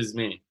competitive as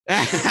me.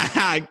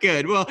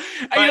 Good. Well,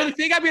 the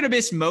thing I'm going to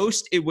miss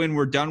most when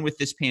we're done with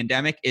this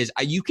pandemic is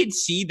you can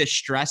see the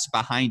stress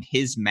behind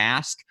his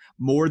mask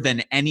more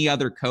than any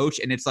other coach.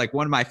 And it's like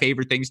one of my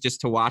favorite things just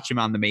to watch him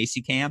on the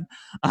Macy cam.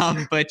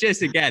 But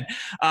just again,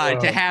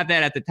 to have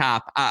that at the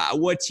top,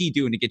 what's he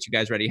doing to get you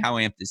guys ready? How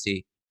amped is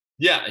he?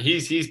 Yeah,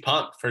 he's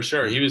pumped for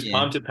sure. He was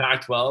pumped at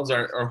Pac-12s.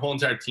 Our whole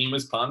entire team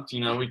was pumped.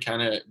 We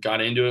kind of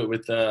got into it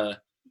with the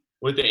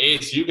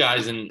ASU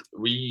guys, and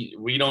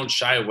we don't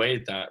shy away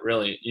at that,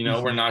 really.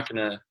 We're not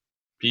going to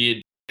be a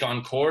dick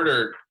on court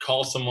or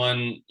call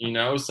someone,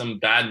 some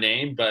bad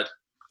name. But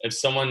if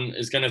someone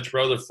is going to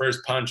throw the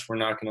first punch, we're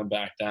not going to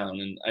back down.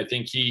 And I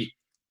think he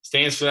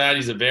stands for that.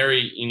 He's a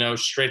very,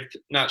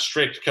 not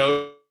strict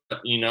coach,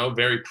 but,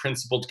 very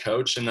principled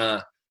coach.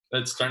 And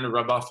it's starting to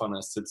rub off on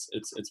us.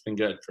 It's been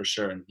good for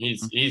sure. And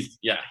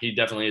he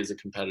definitely is a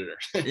competitor.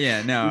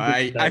 Yeah, no,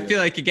 I feel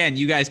like, again,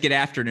 you guys get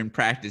after it in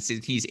practice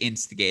and he's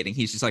instigating.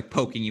 He's just like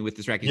poking you with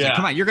his racket. He's like,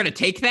 come on, you're going to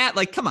take that?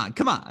 Like, come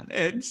on.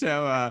 And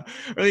so, or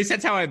at least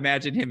that's how I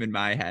imagine him in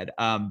my head.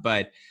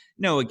 But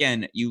no,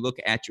 again, you look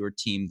at your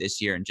team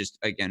this year and just,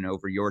 again,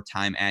 over your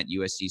time at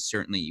USC,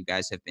 certainly you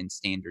guys have been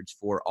standards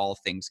for all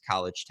things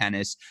college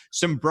tennis.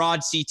 Some broad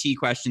CT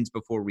questions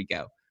before we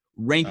go.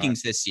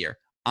 Rankings this year.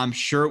 I'm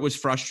sure it was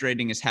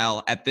frustrating as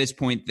hell. At this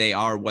point, they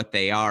are what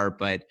they are.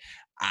 But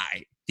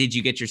did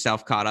you get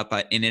yourself caught up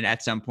in it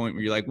at some point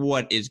where you're like,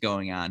 what is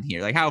going on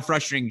here? Like, how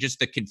frustrating, just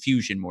the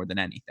confusion more than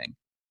anything?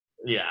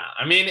 Yeah,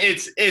 I mean,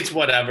 it's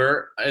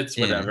whatever. It's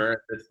whatever at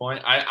this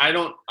point. I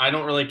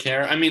don't really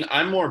care. I mean,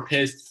 I'm more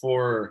pissed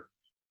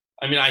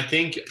I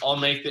think I'll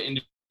make the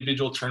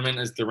individual tournament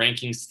as the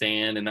rankings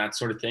stand and that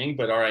sort of thing.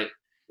 But all right,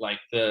 like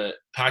the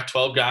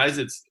Pac-12 guys,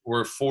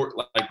 we're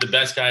the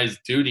best guy's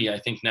Duty, I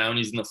think now, and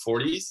he's in the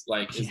 40s.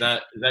 Like, is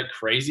that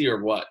crazy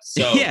or what?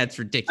 So yeah, it's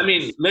ridiculous. I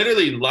mean,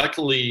 literally,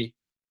 luckily,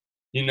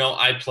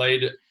 I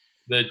played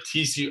the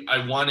TCU.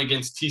 I won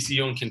against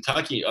TCU in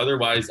Kentucky.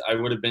 Otherwise, I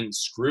would have been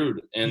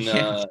screwed. And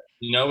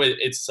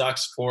it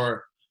sucks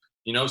for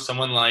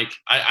someone like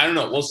I don't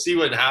know. We'll see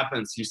what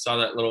happens. You saw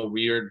that little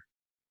weird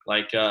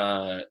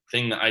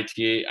thing, the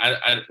ITA.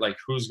 I like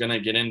who's gonna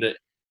get into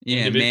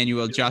manual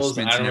individuals.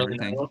 adjustments I and don't really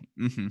everything.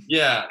 know. Hmm.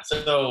 Yeah,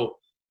 so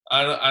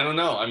I don't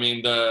know. I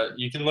mean,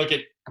 you can look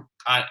at.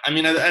 I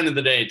mean, at the end of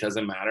the day, it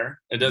doesn't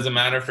matter. It doesn't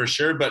matter for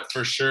sure, but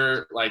for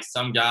sure, like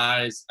some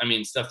guys. I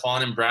mean,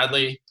 Stephon and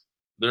Bradley,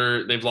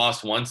 they've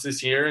lost once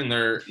this year, and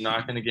they're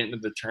not going to get into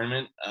the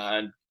tournament.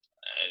 I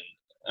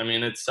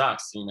mean, it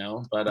sucks,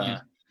 but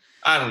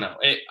I don't know.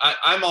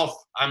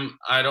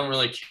 I don't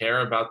really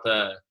care about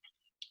the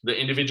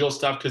individual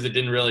stuff because it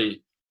didn't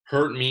really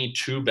hurt me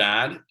too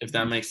bad, if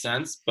that makes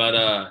sense. But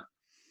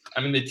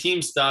I mean, the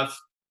team stuff,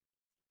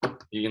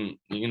 you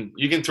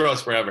can throw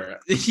us wherever.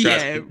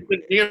 Yeah.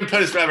 You can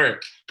put us wherever.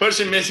 Put us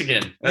in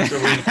Michigan. That's where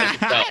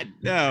we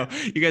No,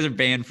 you guys are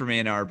banned from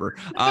Ann Arbor.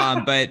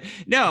 But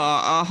no,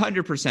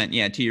 100%.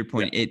 Yeah, to your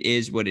point, It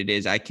is what it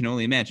is. I can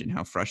only imagine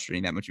how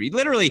frustrating that would be.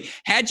 Literally,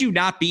 had you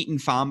not beaten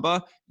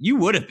Famba, you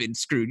would have been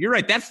screwed. You're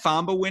right. That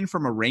Famba win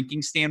from a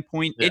ranking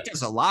standpoint, it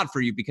does a lot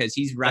for you because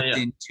he's repped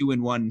in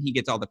 2-1 and he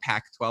gets all the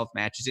Pac-12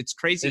 matches. It's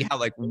crazy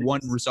how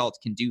one result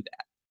can do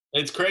that.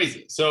 It's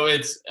crazy. So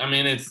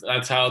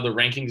that's how the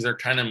rankings are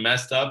kind of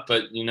messed up,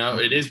 but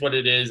it is what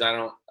it is.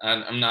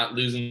 I'm not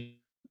losing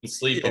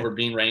sleep over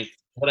being ranked,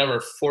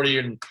 whatever, 40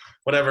 and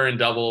whatever in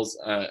doubles.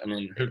 I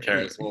mean, who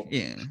cares? We'll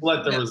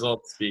let the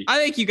results speak. I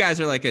think you guys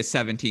are like a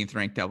 17th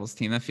ranked doubles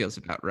team. That feels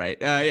about right.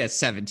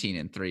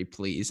 17-3,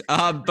 please.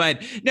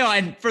 But no,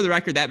 and for the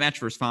record, that match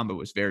versus Famba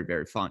was very,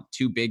 very fun.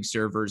 2 big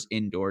servers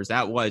indoors.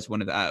 That was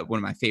one of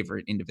my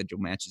favorite indivical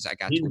matches I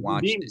got to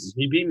watch.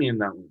 He beat me in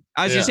that one.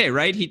 I was gonna say,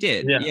 right? He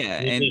did.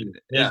 Yeah. And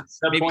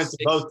 7 points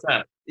in both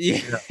sets. Yeah,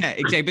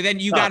 exactly. But then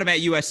you got him at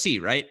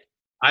USC, right?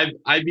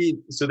 I beat,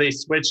 so they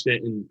switched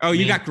it.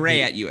 You got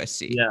Gray at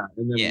USC. Yeah,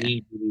 and then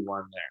we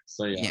won there.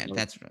 So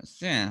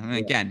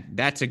again,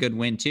 that's a good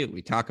win too.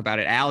 We talk about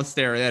it. Alice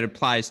there, that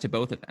applies to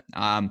both of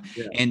them.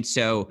 And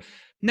so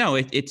no,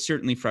 it's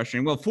certainly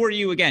frustrating. Well, for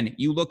you, again,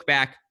 you look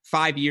back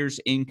 5 years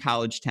in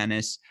college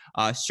tennis.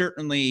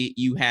 Certainly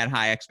you had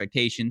high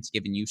expectations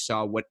given you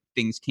saw what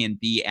things can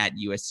be at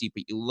USC,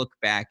 but you look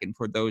back, and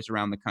for those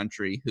around the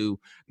country who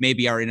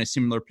maybe are in a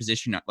similar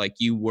position like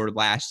you were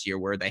last year,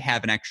 where they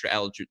have an extra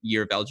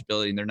year of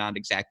eligibility and they're not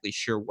exactly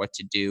sure what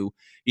to do,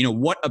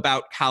 what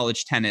about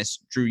college tennis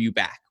drew you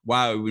back?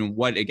 Wow.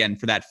 What, again,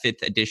 for that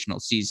 5th additional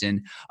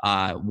season,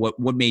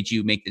 what made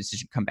you make the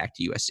decision to come back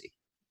to USC?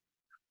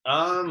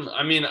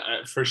 I mean,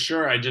 for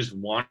sure, I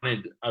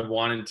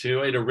wanted to.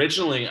 It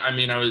originally, I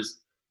mean, I was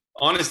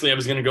going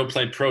to go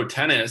play pro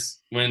tennis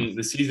when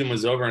the season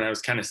was over, and I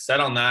was kind of set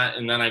on that.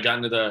 And then I got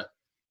into the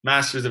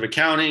Masters of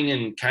Accounting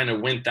and kind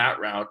of went that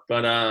route.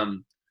 But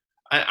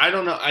I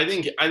don't know. I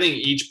think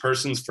each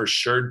person's for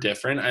sure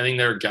different. I think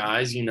there are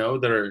guys,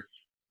 that are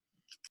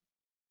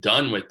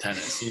done with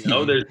tennis.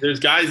 There's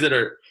guys that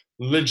are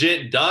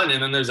legit done,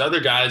 and then there's other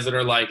guys that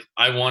are like,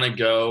 I want to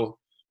go.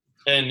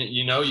 And,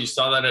 you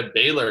saw that at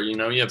Baylor,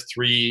 you have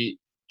 3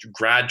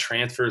 grad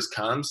transfers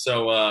come.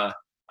 So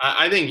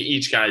I think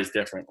each guy is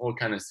different. We'll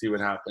kind of see what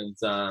happens.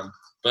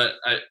 But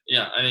I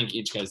think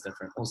each guy's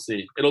different. We'll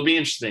see. It'll be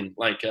interesting.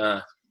 Like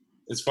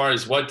as far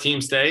as what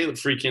teams stay,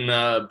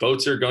 freaking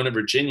boats are going to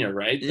Virginia,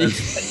 right?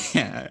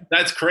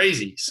 That's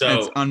crazy. So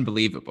that's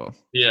unbelievable.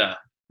 Yeah.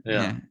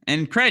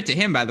 And credit to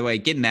him, by the way,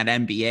 getting that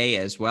MBA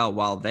as well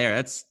while there.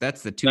 That's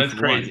the 2 That's for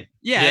crazy. 1.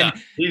 Yeah.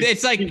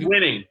 It's like he's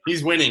winning.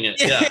 He's winning it.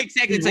 Yeah,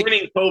 exactly. He's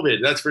winning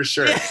COVID. That's for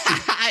sure.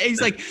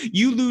 It's like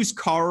you lose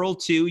Carl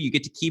too. You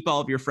get to keep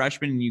all of your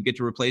freshmen and you get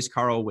to replace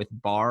Carl with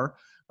Barr.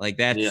 Like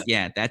that's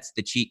that's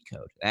the cheat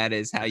code. That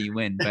is how you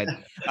win. But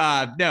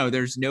no,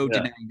 there's no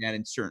denying that.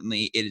 And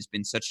certainly it has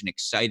been such an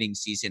exciting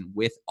season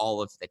with all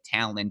of the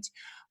talent.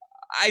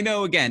 I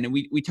know, again,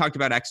 we talked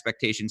about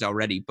expectations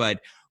already,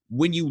 but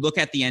when you look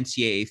at the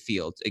NCAA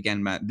field,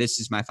 again, this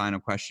is my final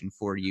question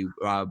for you,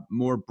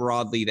 more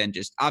broadly than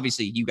just,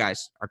 obviously you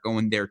guys are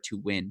going there to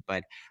win,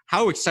 but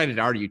how excited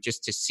are you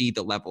just to see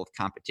the level of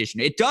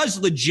competition? It does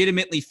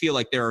legitimately feel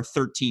like there are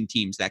 13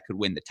 teams that could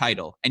win the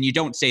title, and you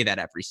don't say that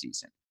every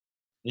season.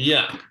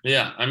 Yeah.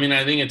 I mean,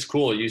 I think it's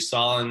cool. You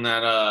saw in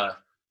that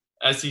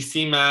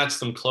SEC match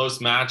some close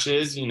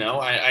matches.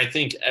 I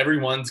think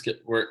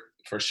we're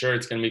for sure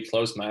it's going to be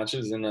close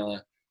matches,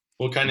 and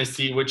we'll kind of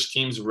see which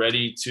team's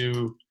ready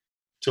to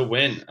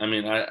win. I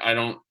mean,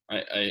 I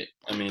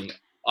mean,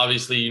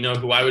 obviously,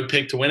 who I would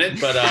pick to win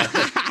it, but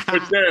for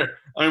sure.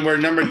 I mean, we're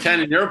number 10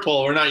 in your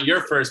poll. We're not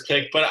your first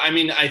pick, but I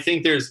mean, I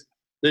think there's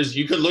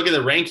you could look at the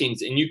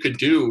rankings and you could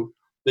do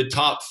the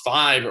top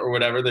 5 or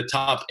whatever, the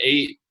top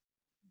 8,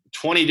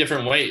 20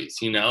 different ways.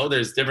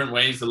 There's different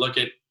ways to look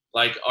at.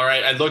 Like, all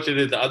right, I looked at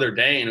it the other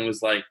day and it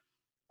was like,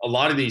 a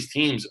lot of these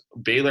teams,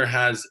 Baylor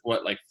has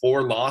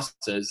 4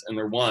 losses and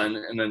they're 1,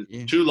 and then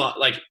 2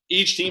 like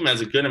each team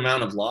has a good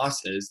amount of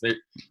losses.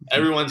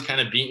 Everyone's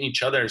kind of beating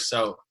each other,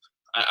 so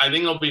I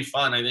think it'll be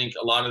fun. I think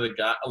a lot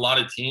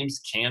of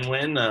teams can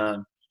win.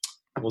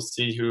 We'll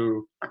see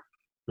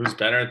who's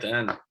better at the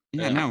end.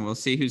 Yeah, no, we'll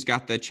see who's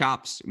got the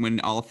chops when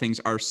all things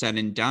are said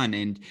and done.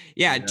 And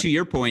to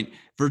your point,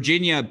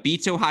 Virginia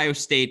beats Ohio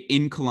State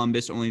in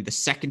Columbus, only the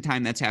second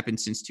time that's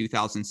happened since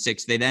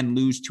 2006. They then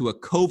lose to a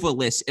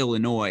Covaless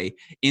Illinois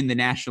in the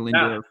National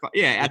Indoor.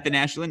 At the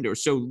National Indoor.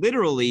 So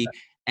literally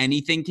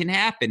anything can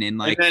happen.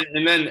 And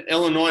and then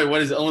Illinois,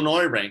 what is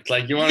Illinois ranked?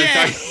 Like, you want to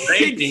talk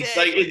rankings?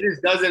 Exactly. Like, it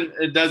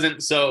just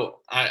doesn't. So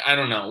I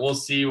don't know. We'll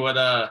see what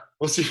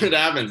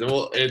happens.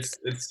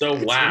 It's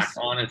so whack,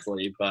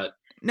 honestly, but.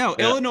 No,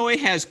 Illinois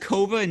has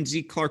Kova and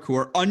Zeke Clark, who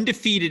are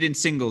undefeated in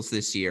singles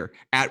this year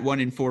at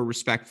 1-4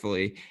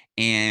 respectfully.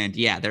 And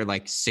they're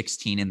like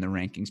 16 in the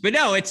rankings. But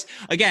no, it's,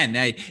 again,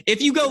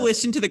 if you go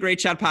listen to the Great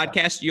Shot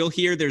podcast, you'll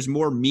hear there's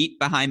more meat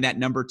behind that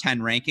number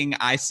 10 ranking.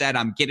 I said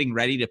I'm getting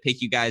ready to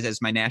pick you guys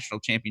as my national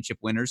championship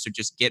winners. So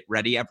just get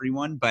ready,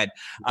 everyone. But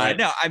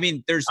no, I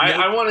mean, there's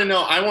I want to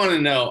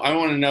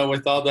know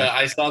with all the,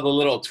 I saw the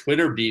little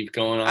Twitter beef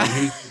going on.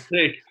 Who's the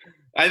pick?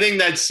 I think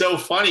that's so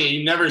funny.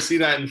 You never see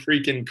that in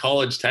freaking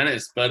college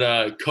tennis. But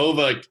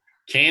Kova,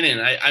 Cannon,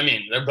 I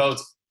mean, they're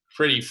both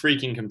pretty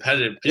freaking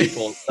competitive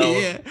people. So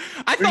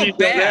I felt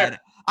bad.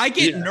 I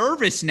get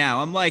nervous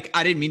now. I'm like,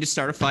 I didn't mean to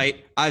start a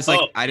fight. I was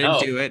I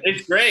didn't do it.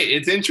 It's great.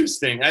 It's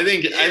interesting. I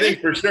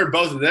think for sure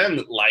both of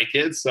them like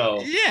it.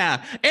 So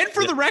and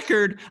for the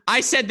record,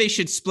 I said they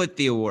should split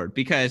the award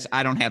because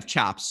I don't have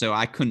chops, so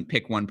I couldn't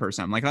pick one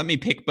person. I'm like, let me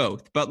pick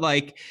both. But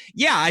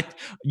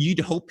you'd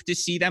hope to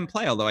see them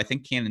play. Although I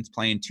think Cannon's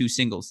playing 2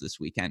 singles this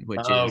weekend,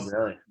 which is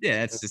really?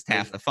 That's just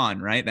half the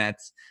fun, right?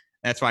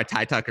 That's why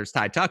Ty Tucker's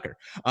Ty Tucker,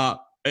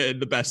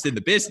 the best in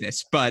the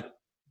business. But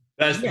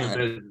best in the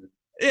business.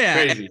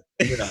 Crazy.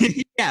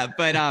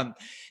 But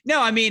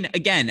no, I mean,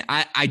 again,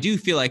 I do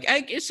feel like,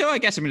 so I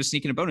guess I'm going to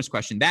sneak in a bonus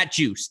question. That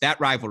juice, that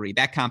rivalry,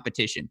 that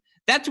competition,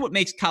 that's what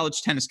makes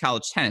college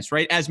tennis,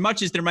 right? As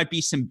much as there might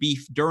be some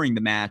beef during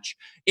the match,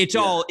 it's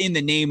all in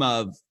the name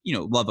of,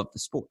 love of the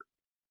sport.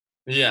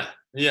 Yeah.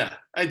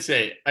 I'd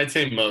say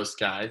most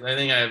guys. I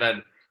think I've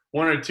had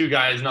 1 or 2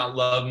 guys not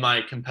love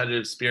my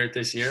competitive spirit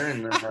this year,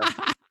 and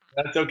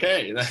that's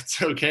okay. That's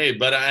okay.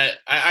 But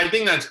I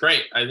think that's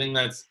great. I think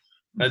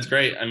that's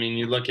great. I mean,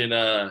 you look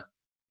at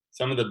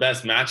some of the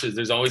best matches,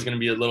 there's always going to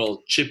be a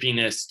little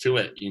chippiness to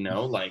it,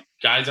 like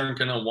guys aren't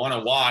going to want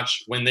to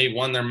watch when they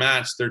won their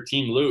match, their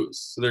team lose.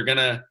 So they're going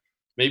to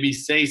maybe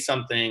say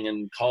something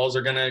and calls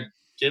are going to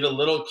get a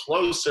little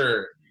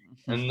closer.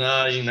 And,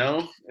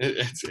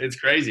 it's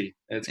crazy.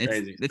 It's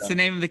crazy. It's the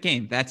name of the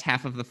game. That's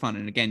half of the fun.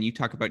 And again, you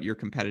talk about your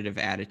competitive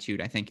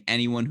attitude. I think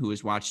anyone who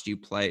has watched you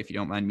play, if you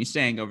don't mind me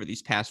saying, over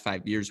these past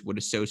 5 years would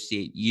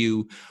associate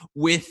you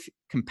with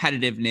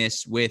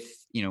competitiveness, with,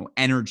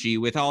 energy,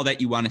 with all that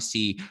you want to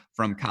see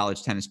from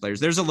college tennis players.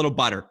 There's a little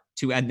butter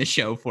to end the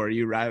show for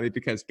you, Riley,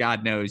 because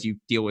God knows you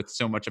deal with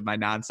so much of my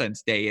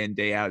nonsense day in,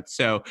 day out.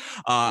 So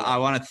I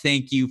want to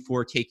thank you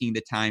for taking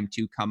the time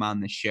to come on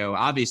the show.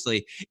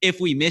 Obviously, if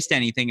we missed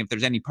anything, if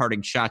there's any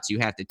parting shots you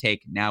have to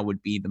take, now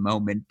would be the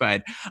moment.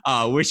 But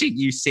wishing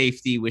you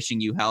safety,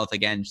 wishing you health.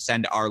 Again,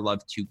 send our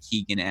love to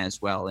Keegan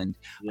as well. And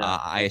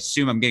I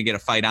assume I'm going to get a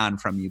fight on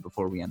from you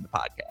before we end the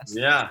podcast.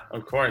 Yeah,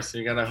 of course.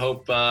 You got to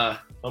hope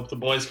the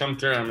boys come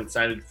through. I'm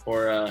excited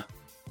for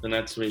the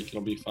next week.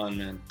 It'll be fun,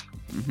 man.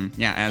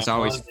 Mm-hmm. Yeah, as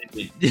always.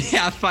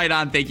 Fight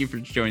on. Thank you for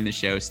joining the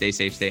show. Stay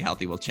safe, stay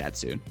healthy. We'll chat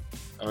soon.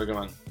 Have a good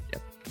one.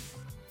 Yep.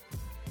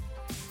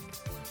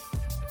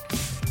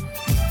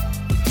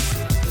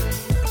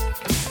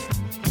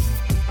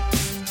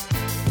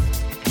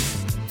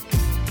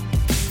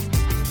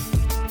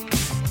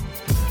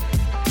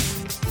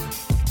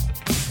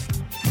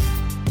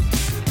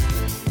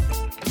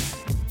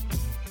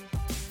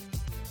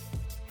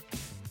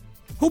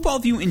 Hope all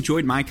of you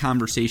enjoyed my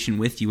conversation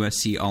with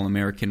USC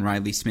All-American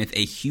Riley Smith.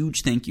 A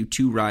huge thank you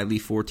to Riley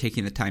for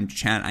taking the time to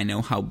chat. I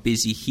know how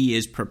busy he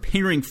is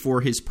preparing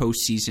for his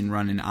postseason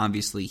run, and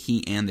obviously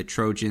he and the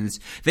Trojans,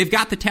 they've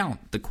got the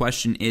talent. The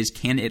question is,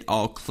 can it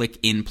all click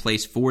in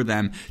place for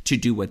them to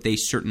do what they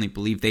certainly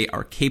believe they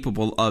are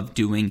capable of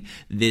doing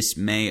this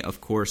May?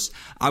 Of course,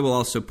 I will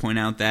also point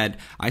out that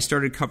I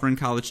started covering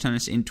college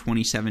tennis in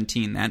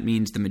 2017. That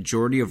means the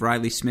majority of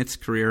Riley Smith's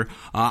career,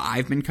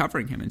 I've been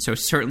covering him, and so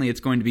certainly it's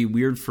going to be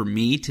weird for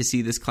me to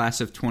see this class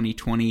of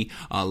 2020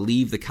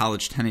 leave the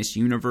college tennis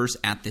universe.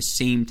 At the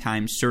same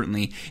time,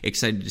 certainly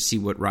excited to see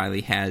what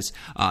Riley has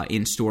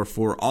in store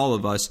for all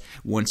of us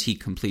once he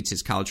completes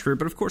his college career.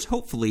 But of course,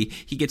 hopefully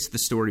he gets the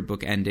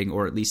storybook ending,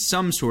 or at least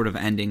some sort of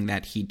ending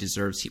that he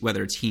deserves,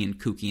 whether it's he and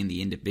Kuki in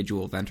the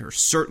individual event or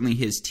certainly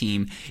his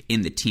team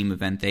in the team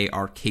event. They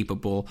are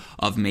capable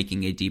of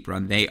making a deep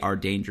run. They are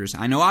dangerous.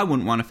 I know I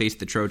wouldn't want to face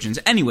the Trojans.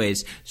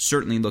 Anyways,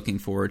 certainly looking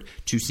forward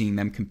to seeing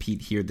them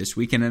compete here this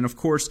weekend. And of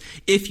course,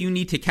 If you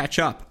need to catch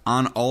up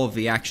on all of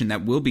the action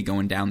that will be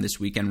going down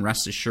this weekend,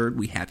 rest assured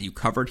we have you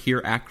covered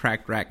here at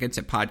Cracked Racquets,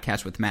 a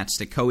podcast with Matt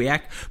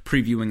Stakoyak,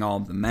 previewing all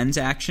of the men's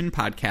action,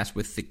 podcast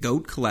with the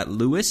GOAT, Colette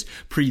Lewis,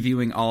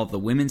 previewing all of the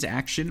women's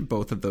action.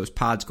 Both of those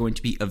pods going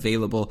to be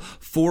available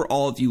for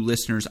all of you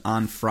listeners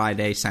on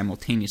Friday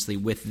simultaneously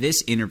with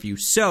this interview.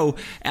 So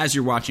as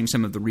you're watching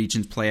some of the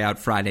regions play out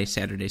Friday,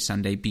 Saturday,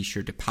 Sunday, be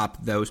sure to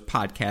pop those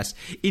podcasts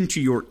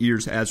into your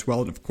ears as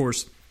well. And of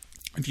course,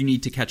 if you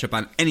need to catch up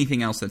on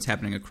anything else that's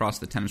happening across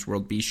the tennis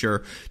world, be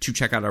sure to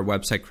check out our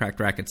website,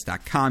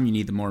 crackedrackets.com. You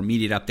need the more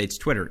immediate updates,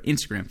 Twitter,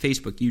 Instagram,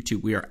 Facebook,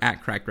 YouTube. We are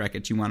at Cracked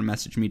Racquets. You want to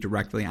message me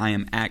directly, I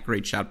am at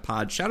Great Shot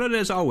Pod. Shout out,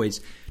 as always,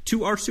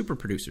 to our super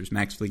producers,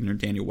 Max Fliegner,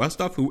 Daniel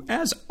Westoff, who,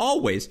 as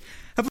always,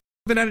 have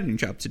an editing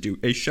job to do.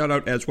 A shout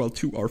out as well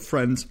to our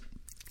friends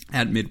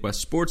at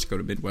Midwest Sports. Go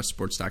to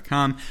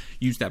MidwestSports.com.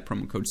 Use that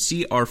promo code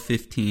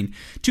CR15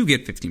 to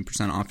get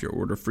 15% off your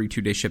order. Free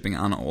 2-day shipping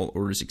on all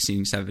orders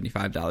exceeding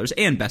 $75.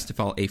 And best of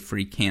all, a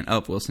free can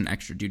of Wilson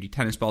Extra Duty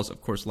tennis balls.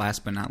 Of course,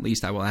 last but not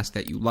least, I will ask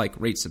that you like,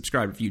 rate,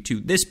 subscribe, review to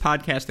this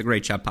podcast, the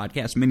Great Shot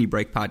Podcast, Mini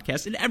Break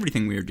Podcast, and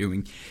everything we are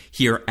doing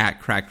here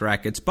at Cracked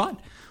Racquets. But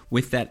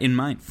with that in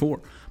mind,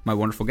 for my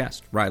wonderful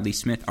guest, Riley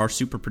Smith, our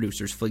super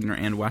producers, Fliegner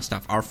and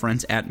Westoff, our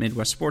friends at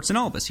Midwest Sports, and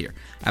all of us here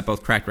at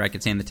both Cracked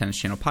Racquets and the Tennis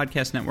Channel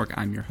Podcast Network,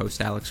 I'm your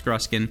host, Alex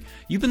Gruskin.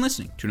 You've been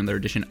listening to another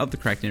edition of the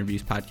Cracked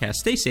Interviews Podcast.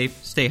 Stay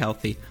safe, stay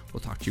healthy.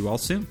 We'll talk to you all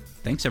soon.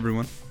 Thanks,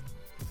 everyone.